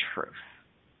with the truth,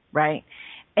 right?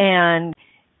 And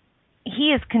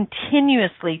he is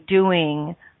continuously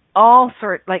doing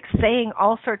saying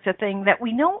all sorts of things that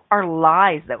we know are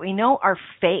lies, that we know are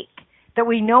fake, that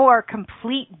we know are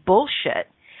complete bullshit.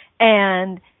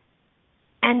 And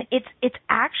it's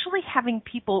actually having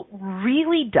people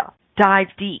really dive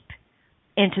deep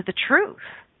into the truth.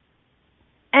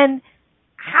 And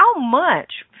how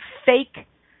much fake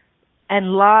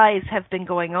and lies have been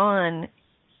going on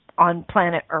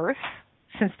planet Earth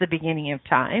since the beginning of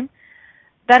time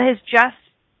that has just,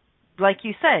 like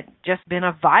you said, just been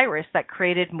a virus that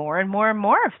created more and more and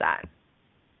more of that.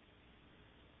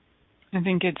 I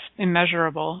think it's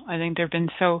immeasurable. I think there have been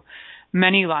so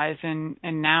many lies, and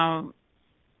now,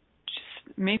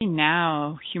 just maybe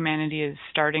now, humanity is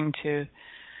starting to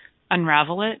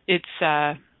unravel it.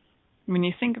 It's when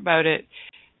you think about it,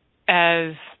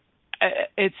 as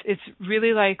it's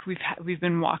really like we've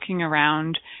been walking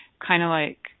around, kind of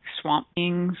like swamp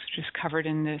beings, just covered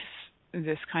in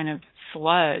this kind of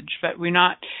sludge, but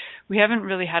we haven't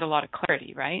really had a lot of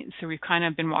clarity, right? So we've kind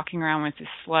of been walking around with this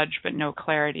sludge but no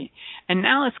clarity. And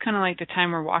now it's kind of like the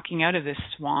time we're walking out of this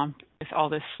swamp with all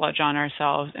this sludge on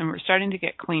ourselves, and we're starting to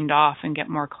get cleaned off and get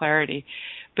more clarity.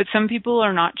 But some people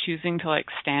are not choosing to like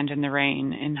stand in the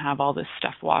rain and have all this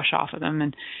stuff wash off of them,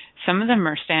 and some of them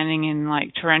are standing in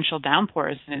like torrential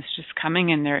downpours, and it's just coming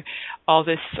in there, all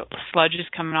this sludge is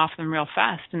coming off them real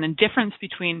fast. And the difference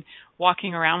between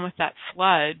walking around with that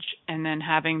sludge and then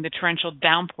having the torrential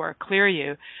downpour clear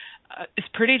you is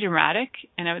pretty dramatic.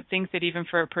 And I would think that even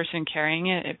for a person carrying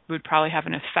it, it would probably have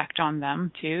an effect on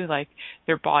them too, like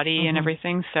their body and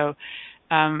everything. So,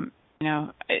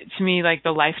 to me, like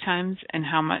the lifetimes and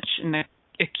how much in the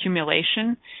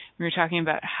accumulation, we were talking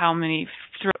about how many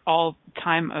through all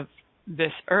time of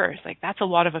this earth, like that's a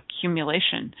lot of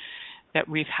accumulation that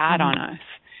we've had on us.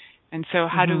 And so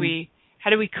how do we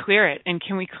clear it? And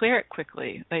can we clear it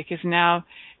quickly? Like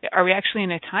are we actually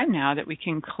in a time now that we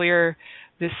can clear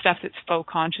this stuff that's faux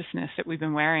consciousness that we've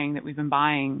been wearing, that we've been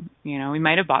buying? We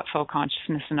might have bought faux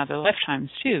consciousness in other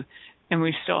lifetimes too, and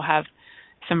we still have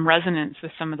some resonance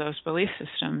with some of those belief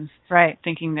systems, right?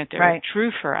 Thinking that they're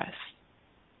true for us.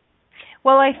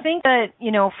 Well, I think that,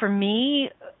 for me,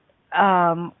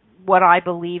 what I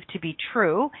believe to be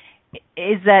true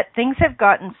is that things have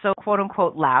gotten so quote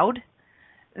unquote loud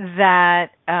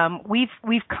that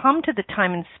we've come to the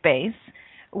time and space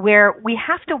where we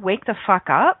have to wake the fuck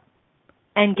up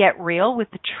and get real with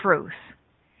the truth.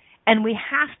 And we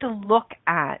have to look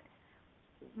at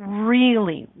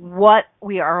really what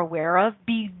we are aware of,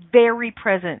 be very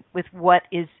present with what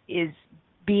is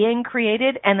being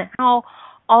created and how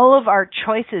all of our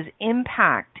choices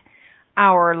impact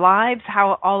our lives,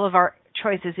 how all of our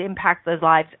choices impact the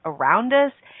lives around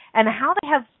us, and how they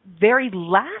have very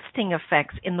lasting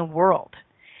effects in the world.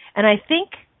 And I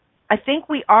think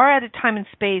we are at a time and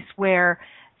space where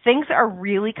things are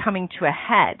really coming to a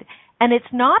head. And it's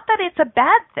not that it's a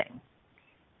bad thing.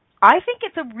 I think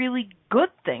it's a really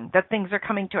good thing that things are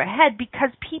coming to a head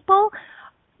because people,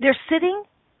 they're sitting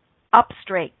up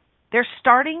straight. They're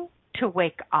starting to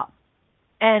wake up.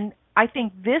 And I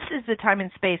think this is the time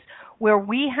and space where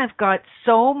we have got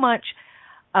so much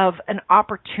of an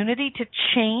opportunity to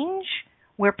change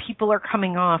where people are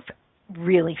coming off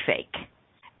really fake.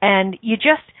 And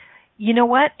you know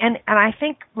what? And I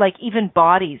think like even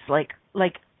bodies, like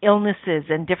illnesses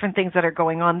and different things that are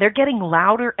going on, they're getting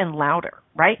louder and louder,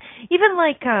 right? Even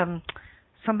like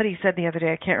somebody said the other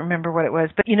day, I can't remember what it was,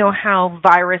 but you know how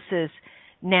viruses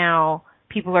now,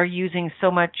 people are using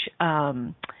so much,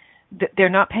 they're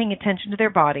not paying attention to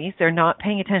their bodies, they're not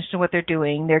paying attention to what they're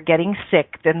doing, they're getting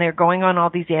sick, then they're going on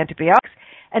all these antibiotics,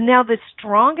 and now the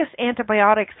strongest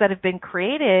antibiotics that have been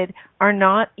created are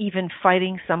not even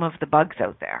fighting some of the bugs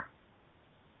out there.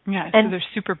 Yeah, so they're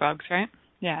super bugs, right?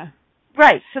 Yeah.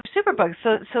 Right, so superbugs.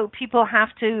 So people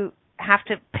have to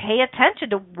pay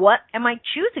attention to what am I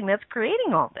choosing that's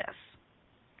creating all this.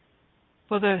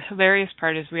 Well, the hilarious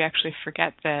part is we actually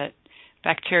forget that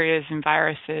bacteria and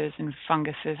viruses and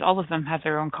funguses, all of them have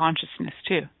their own consciousness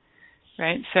too,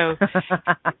 right? So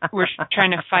we're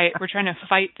trying to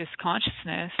fight this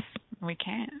consciousness. We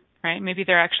can't, right? Maybe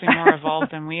they're actually more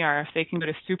evolved than we are if they can go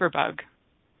to superbug.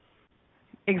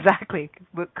 Exactly.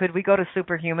 Could we go to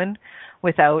superhuman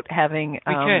without having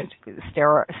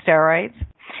steroids?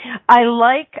 I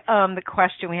like the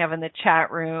question we have in the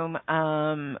chat room.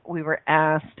 We were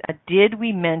asked, did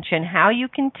we mention how you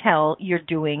can tell you're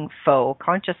doing faux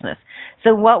consciousness?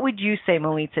 So what would you say,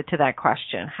 Melissa, to that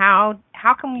question? How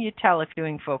can you tell if you're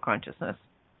doing faux consciousness?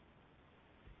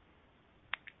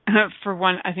 For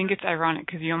one, I think it's ironic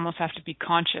because you almost have to be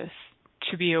conscious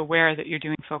to be aware that you're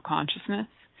doing faux consciousness.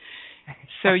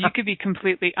 So you could be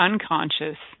completely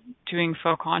unconscious doing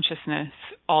faux consciousness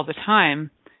all the time,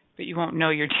 but you won't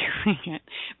know you're doing it.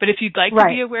 But if you'd like to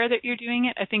be aware that you're doing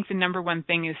it, I think the number one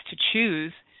thing is to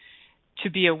choose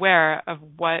to be aware of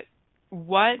what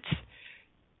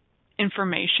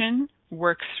information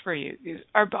works for you.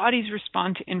 Our bodies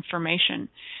respond to information.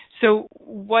 So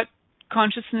what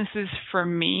consciousness is for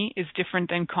me is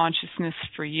different than consciousness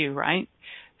for you, right?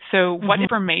 So what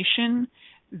information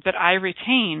that I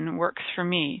retain works for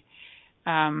me,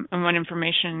 and what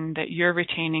information that you're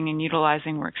retaining and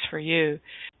utilizing works for you.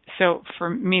 So for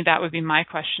me, that would be my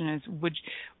question is,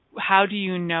 how do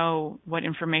you know what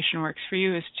information works for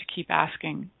you is to keep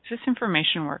asking, does this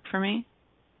information work for me?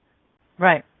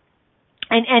 Right.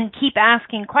 And keep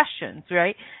asking questions,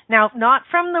 right? Now, not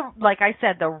from like I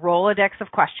said, the Rolodex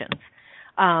of questions.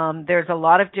 There's a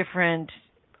lot of different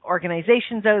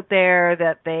organizations out there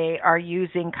that they are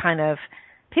using kind of,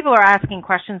 people are asking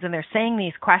questions and they're saying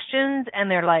these questions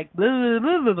and they're like, blah,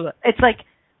 blah, blah, blah. It's like,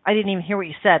 I didn't even hear what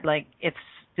you said. Like, it's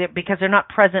because they're not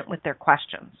present with their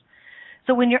questions.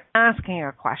 So when you're asking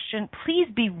a question, please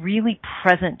be really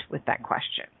present with that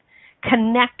question.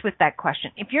 Connect with that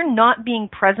question. If you're not being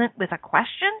present with a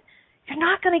question, you're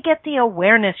not going to get the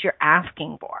awareness you're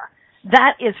asking for.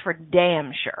 That is for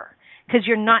damn sure, because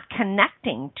you're not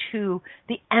connecting to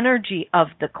the energy of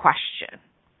the question.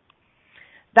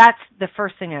 That's the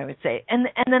first thing I would say. And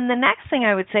then the next thing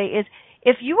I would say is,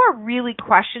 if you are really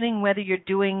questioning whether you're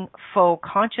doing faux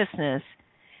consciousness,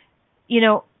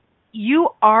 you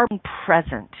are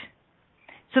present.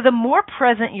 So the more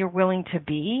present you're willing to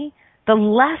be, the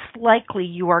less likely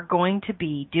you are going to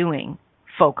be doing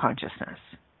faux consciousness.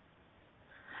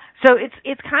 So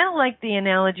it's kind of like the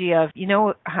analogy of,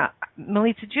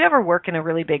 Melissa, did you ever work in a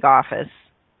really big office?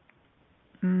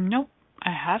 Nope,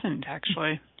 I haven't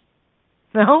actually.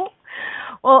 No?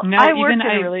 Well, no, I worked in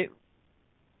a really...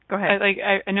 Go ahead.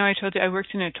 I know I told you I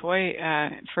worked in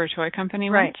for a toy company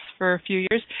once for a few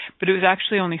years, but it was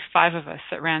actually only 5 of us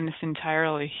that ran this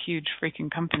entirely huge freaking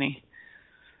company.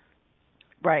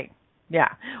 Right. Yeah.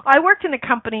 I worked in a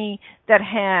company that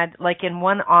had, like, in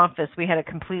one office, we had a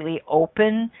completely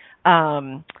open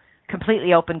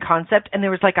concept, and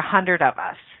there was like 100 of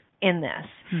us. in this.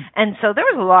 And so there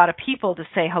was a lot of people to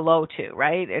say hello to,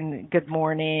 right? And good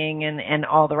morning and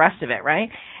all the rest of it, right?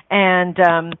 And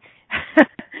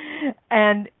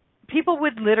and people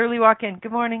would literally walk in,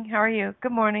 good morning, how are you?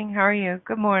 Good morning, how are you?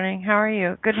 Good morning, how are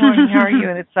you? Good morning, how are you?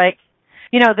 And it's like,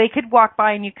 they could walk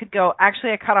by and you could go,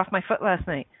 actually, I cut off my foot last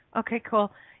night. Okay,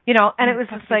 cool. And it was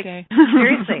just like,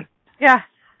 seriously. Yeah.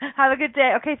 Have a good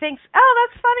day. Okay, thanks. Oh,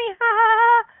 that's funny. Ha, ha,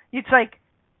 ha. It's like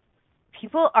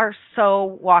people are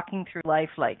so walking through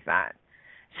life like that.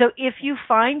 So if you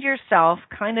find yourself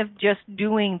kind of just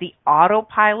doing the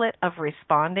autopilot of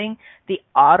responding, the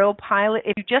autopilot,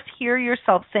 if you just hear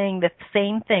yourself saying the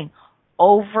same thing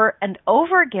over and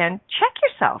over again, check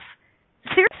yourself.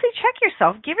 Seriously, check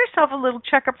yourself. Give yourself a little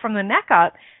checkup from the neck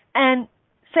up and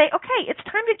say, okay, it's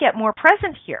time to get more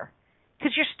present here,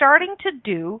 because you're starting to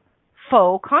do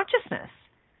faux consciousness.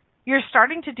 You're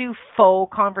starting to do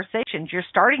faux conversations. You're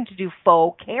starting to do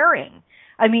faux caring.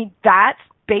 I mean, that's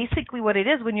basically what it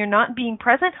is. When you're not being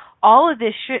present, all of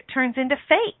this shit turns into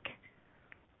fake.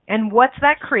 And what's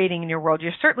that creating in your world?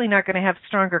 You're certainly not going to have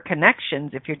stronger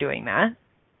connections if you're doing that.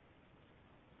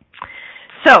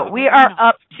 So we are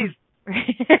up to...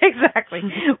 Exactly.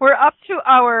 We're up to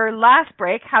our last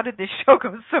break. How did this show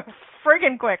go so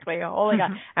friggin' quickly? Holy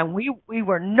God. And we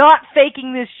were not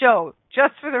faking this show,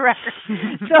 just for the record.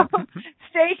 So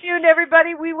stay tuned,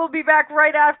 everybody. We will be back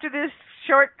right after this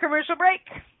short commercial break.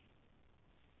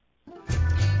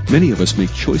 Many of us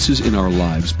make choices in our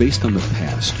lives based on the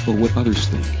past or what others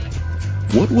think.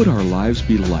 What would our lives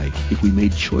be like if we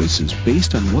made choices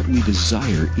based on what we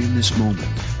desire in this moment?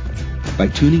 By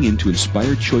tuning in to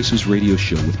Inspired Choices Radio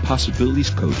Show with Possibilities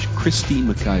Coach Christine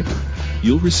McIver,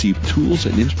 you'll receive tools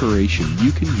and inspiration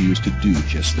you can use to do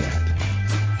just that.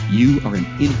 You are an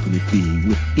infinite being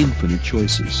with infinite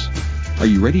choices. Are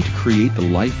you ready to create the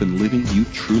life and living you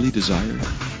truly desire?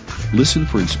 Listen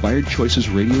for Inspired Choices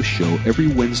Radio Show every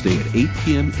Wednesday at 8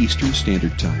 p.m. Eastern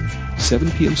Standard Time, 7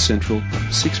 p.m. Central,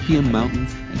 6 p.m. Mountain,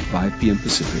 and 5 p.m.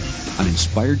 Pacific on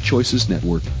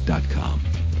InspiredChoicesNetwork.com.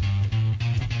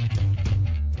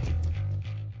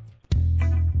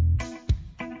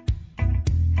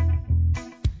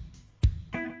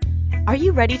 Are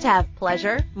you ready to have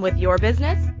pleasure with your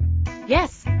business?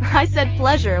 Yes, I said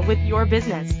pleasure with your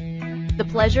business. The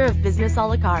Pleasure of Business a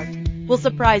la carte will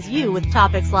surprise you with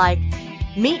topics like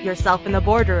meet yourself in the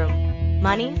boardroom,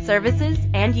 money, services,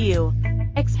 and you.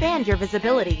 Expand your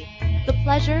visibility. The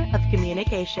pleasure of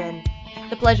communication.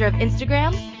 The pleasure of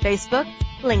Instagram, Facebook,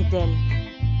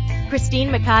 LinkedIn.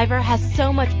 Christine McIver has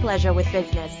so much pleasure with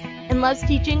business and loves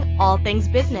teaching all things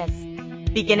business.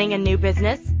 Beginning a new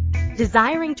business?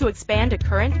 Desiring to expand a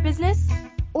current business?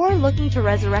 Or looking to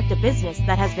resurrect a business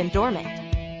that has been dormant?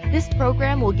 This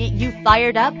program will get you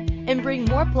fired up and bring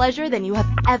more pleasure than you have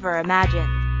ever imagined.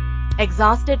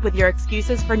 Exhausted with your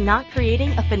excuses for not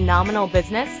creating a phenomenal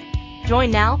business?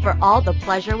 Join now for all the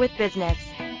pleasure with business.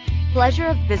 Pleasure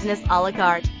of Business a la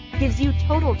carte gives you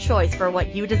total choice for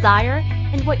what you desire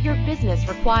and what your business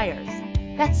requires.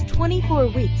 That's 24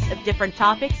 weeks of different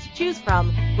topics to choose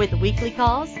from with weekly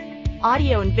calls,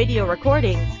 audio and video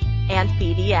recordings, and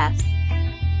PDFs.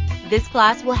 This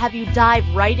class will have you dive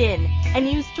right in and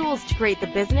use tools to create the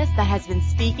business that has been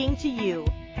speaking to you.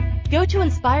 Go to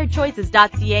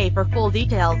inspiredchoices.ca for full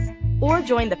details or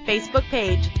join the Facebook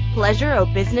page Pleasure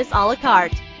of Business a la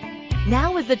carte.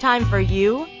 Now is the time for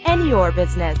you and your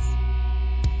business.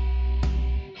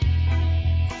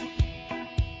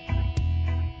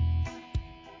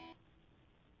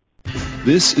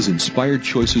 This is Inspired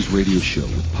Choices Radio Show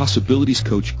with Possibilities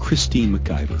Coach Christine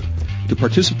McIver. To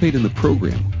participate in the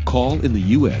program, call in the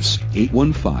U.S.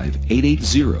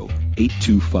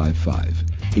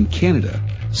 815-880-8255. In Canada,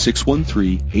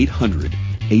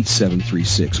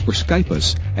 613-800-8736. Or Skype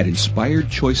us at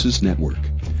Inspired Choices Network.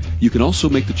 You can also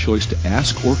make the choice to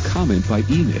ask or comment by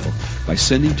email by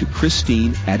sending to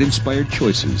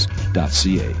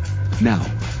Christine@InspiredChoices.ca. Now,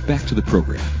 back to the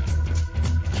program.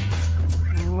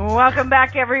 Welcome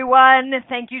back, everyone.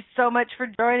 Thank you so much for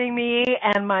joining me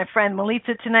and my friend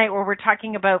Melissa tonight, where we're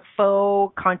talking about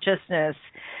faux consciousness.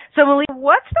 So, Melissa,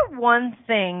 what's the one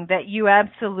thing that you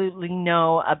absolutely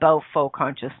know about faux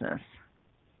consciousness?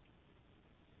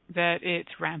 That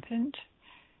it's rampant.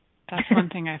 That's one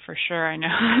thing I for sure I know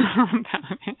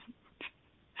about it.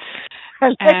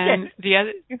 And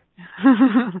the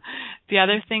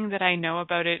other thing that I know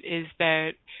about it is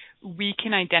that we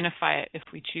can identify it if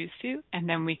we choose to, and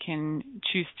then we can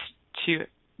choose to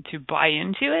buy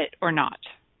into it or not.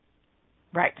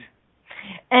 Right.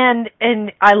 And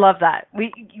I love that.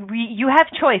 You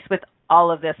have choice with all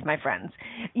of this, my friends.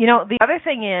 You know, the other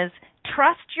thing is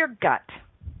trust your gut.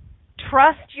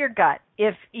 trust your gut.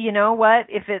 If you know what,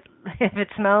 if it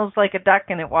smells like a duck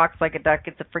and it walks like a duck,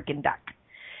 it's a freaking duck.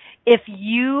 If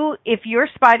your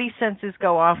spidey senses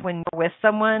go off when you're with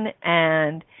someone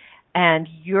and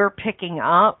you're picking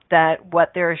up that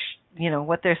what they're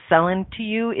selling to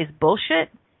you is bullshit,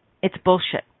 it's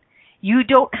bullshit. You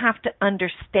don't have to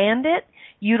understand it.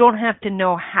 You don't have to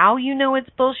know how you know it's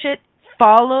bullshit.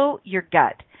 Follow your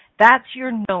gut. That's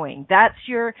your knowing. That's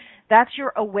your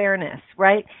awareness,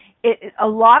 right? A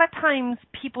lot of times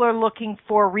people are looking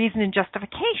for reason and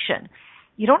justification.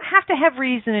 You don't have to have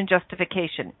reason and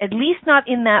justification, at least not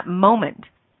in that moment.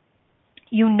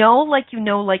 You know, like you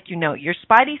know, like you know. Your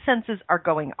spidey senses are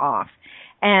going off.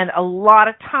 And a lot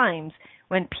of times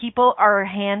when people are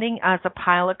handing us a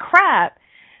pile of crap,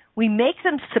 we make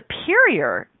them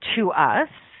superior to us,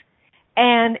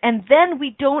 and then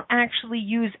we don't actually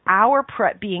use our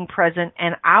being present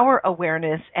and our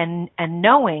awareness and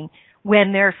knowing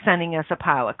when they're sending us a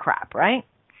pile of crap, right?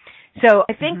 So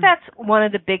I think that's one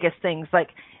of the biggest things. Like,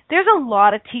 there's a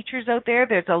lot of teachers out there.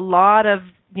 There's a lot of,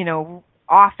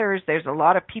 authors. There's a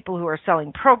lot of people who are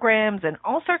selling programs and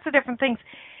all sorts of different things.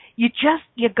 You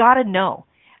got to know.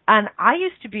 And I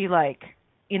used to be like,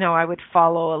 I would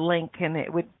follow a link and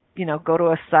it would, go to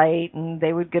a site and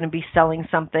they were going to be selling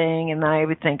something. And I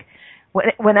would think,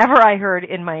 whenever I heard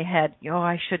in my head,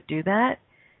 I should do that,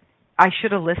 I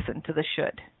should have listened to the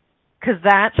should. Because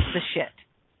that's the shit.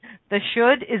 The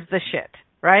should is the shit,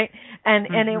 right?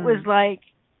 And it was like,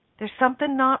 there's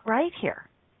something not right here.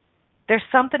 There's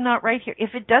something not right here.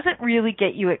 If it doesn't really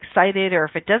get you excited or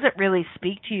if it doesn't really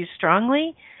speak to you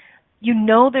strongly,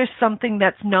 there's something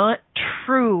that's not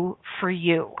true for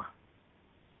you.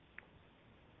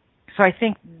 So I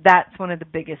think that's one of the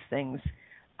biggest things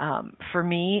for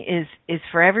me is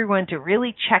for everyone to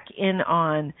really check in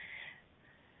on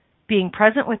being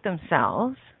present with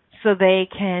themselves so they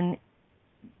can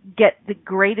get the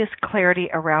greatest clarity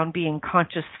around being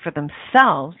conscious for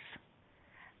themselves,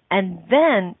 and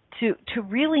then to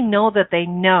really know that they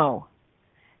know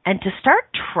and to start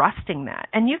trusting that.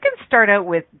 And you can start out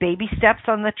with baby steps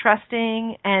on the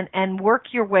trusting and work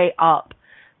your way up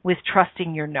with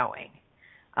trusting your knowing.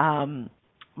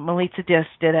 Melitza just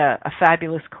did a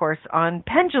fabulous course on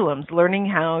pendulums, learning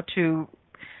how to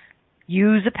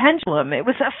use a pendulum. It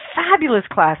was a fabulous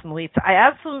class, Melitza. I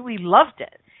absolutely loved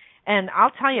it. And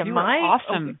I'll tell you, you were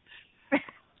awesome.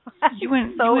 You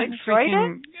enjoyed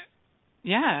it?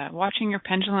 Yeah, watching your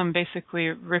pendulum basically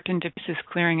rip into pieces,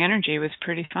 clearing energy was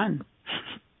pretty fun.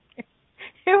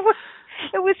 It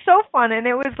was so fun, and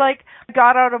it was like I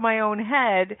got out of my own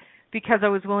head because I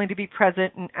was willing to be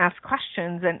present and ask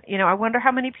questions. And, I wonder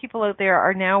how many people out there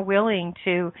are now willing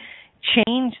to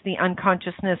change the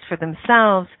unconsciousness for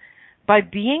themselves by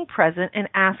being present and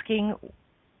asking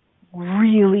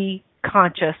really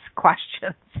conscious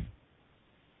questions.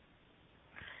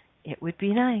 It would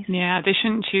be nice. Yeah, they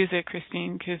shouldn't choose it,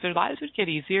 Christine, because their lives would get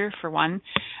easier, for one.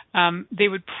 They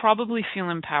would probably feel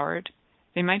empowered.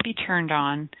 They might be turned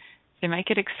on. They might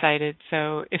get excited.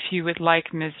 So if you would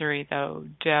like misery, though,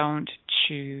 don't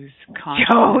choose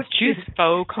consciousness. Choose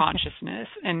faux consciousness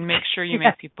and make sure you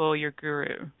make people your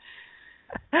guru.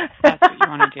 That's what you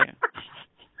want to do.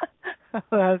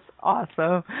 That's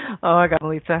awesome. Oh, my God,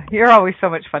 Melitza, you're always so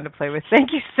much fun to play with.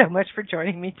 Thank you so much for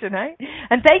joining me tonight.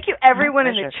 And thank you, everyone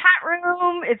in the chat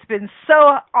room. It's been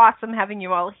so awesome having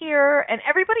you all here. And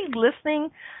everybody listening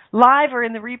live or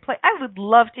in the replay, I would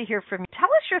love to hear from you. Tell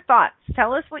us your thoughts.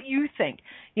 Tell us what you think.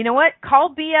 You know what?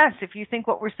 Call BS if you think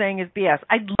what we're saying is BS.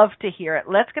 I'd love to hear it.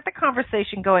 Let's get the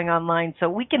conversation going online so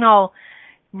we can all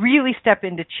really step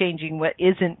into changing what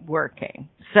isn't working.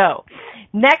 So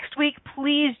next week,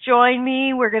 please join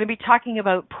me. We're going to be talking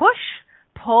about push,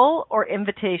 pull, or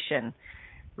invitation.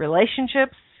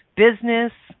 Relationships,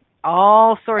 business,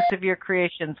 all sorts of your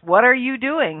creations. What are you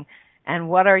doing? And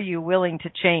what are you willing to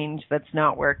change that's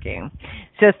not working?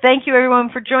 So thank you,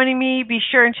 everyone, for joining me. Be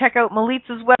sure and check out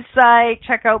Melitza's website.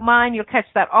 Check out mine. You'll catch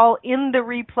that all in the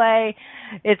replay.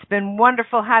 It's been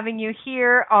wonderful having you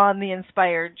here on the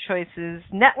Inspired Choices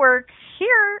Network,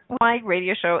 here on my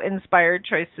radio show, Inspired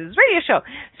Choices Radio Show.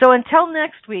 So until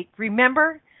next week,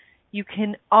 remember, you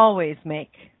can always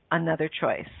make another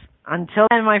choice. Until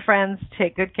then, my friends,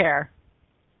 take good care.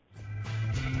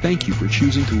 Thank you for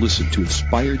choosing to listen to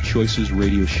Inspired Choices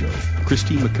Radio Show.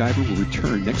 Christine McIver will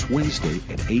return next Wednesday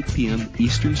at 8 p.m.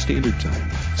 Eastern Standard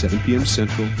Time, 7 p.m.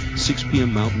 Central, 6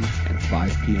 p.m. Mountain, and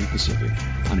 5 p.m. Pacific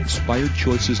on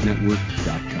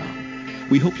InspiredChoicesNetwork.com.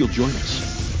 We hope you'll join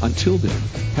us. Until then,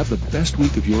 have the best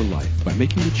week of your life by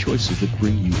making the choices that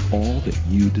bring you all that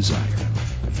you desire.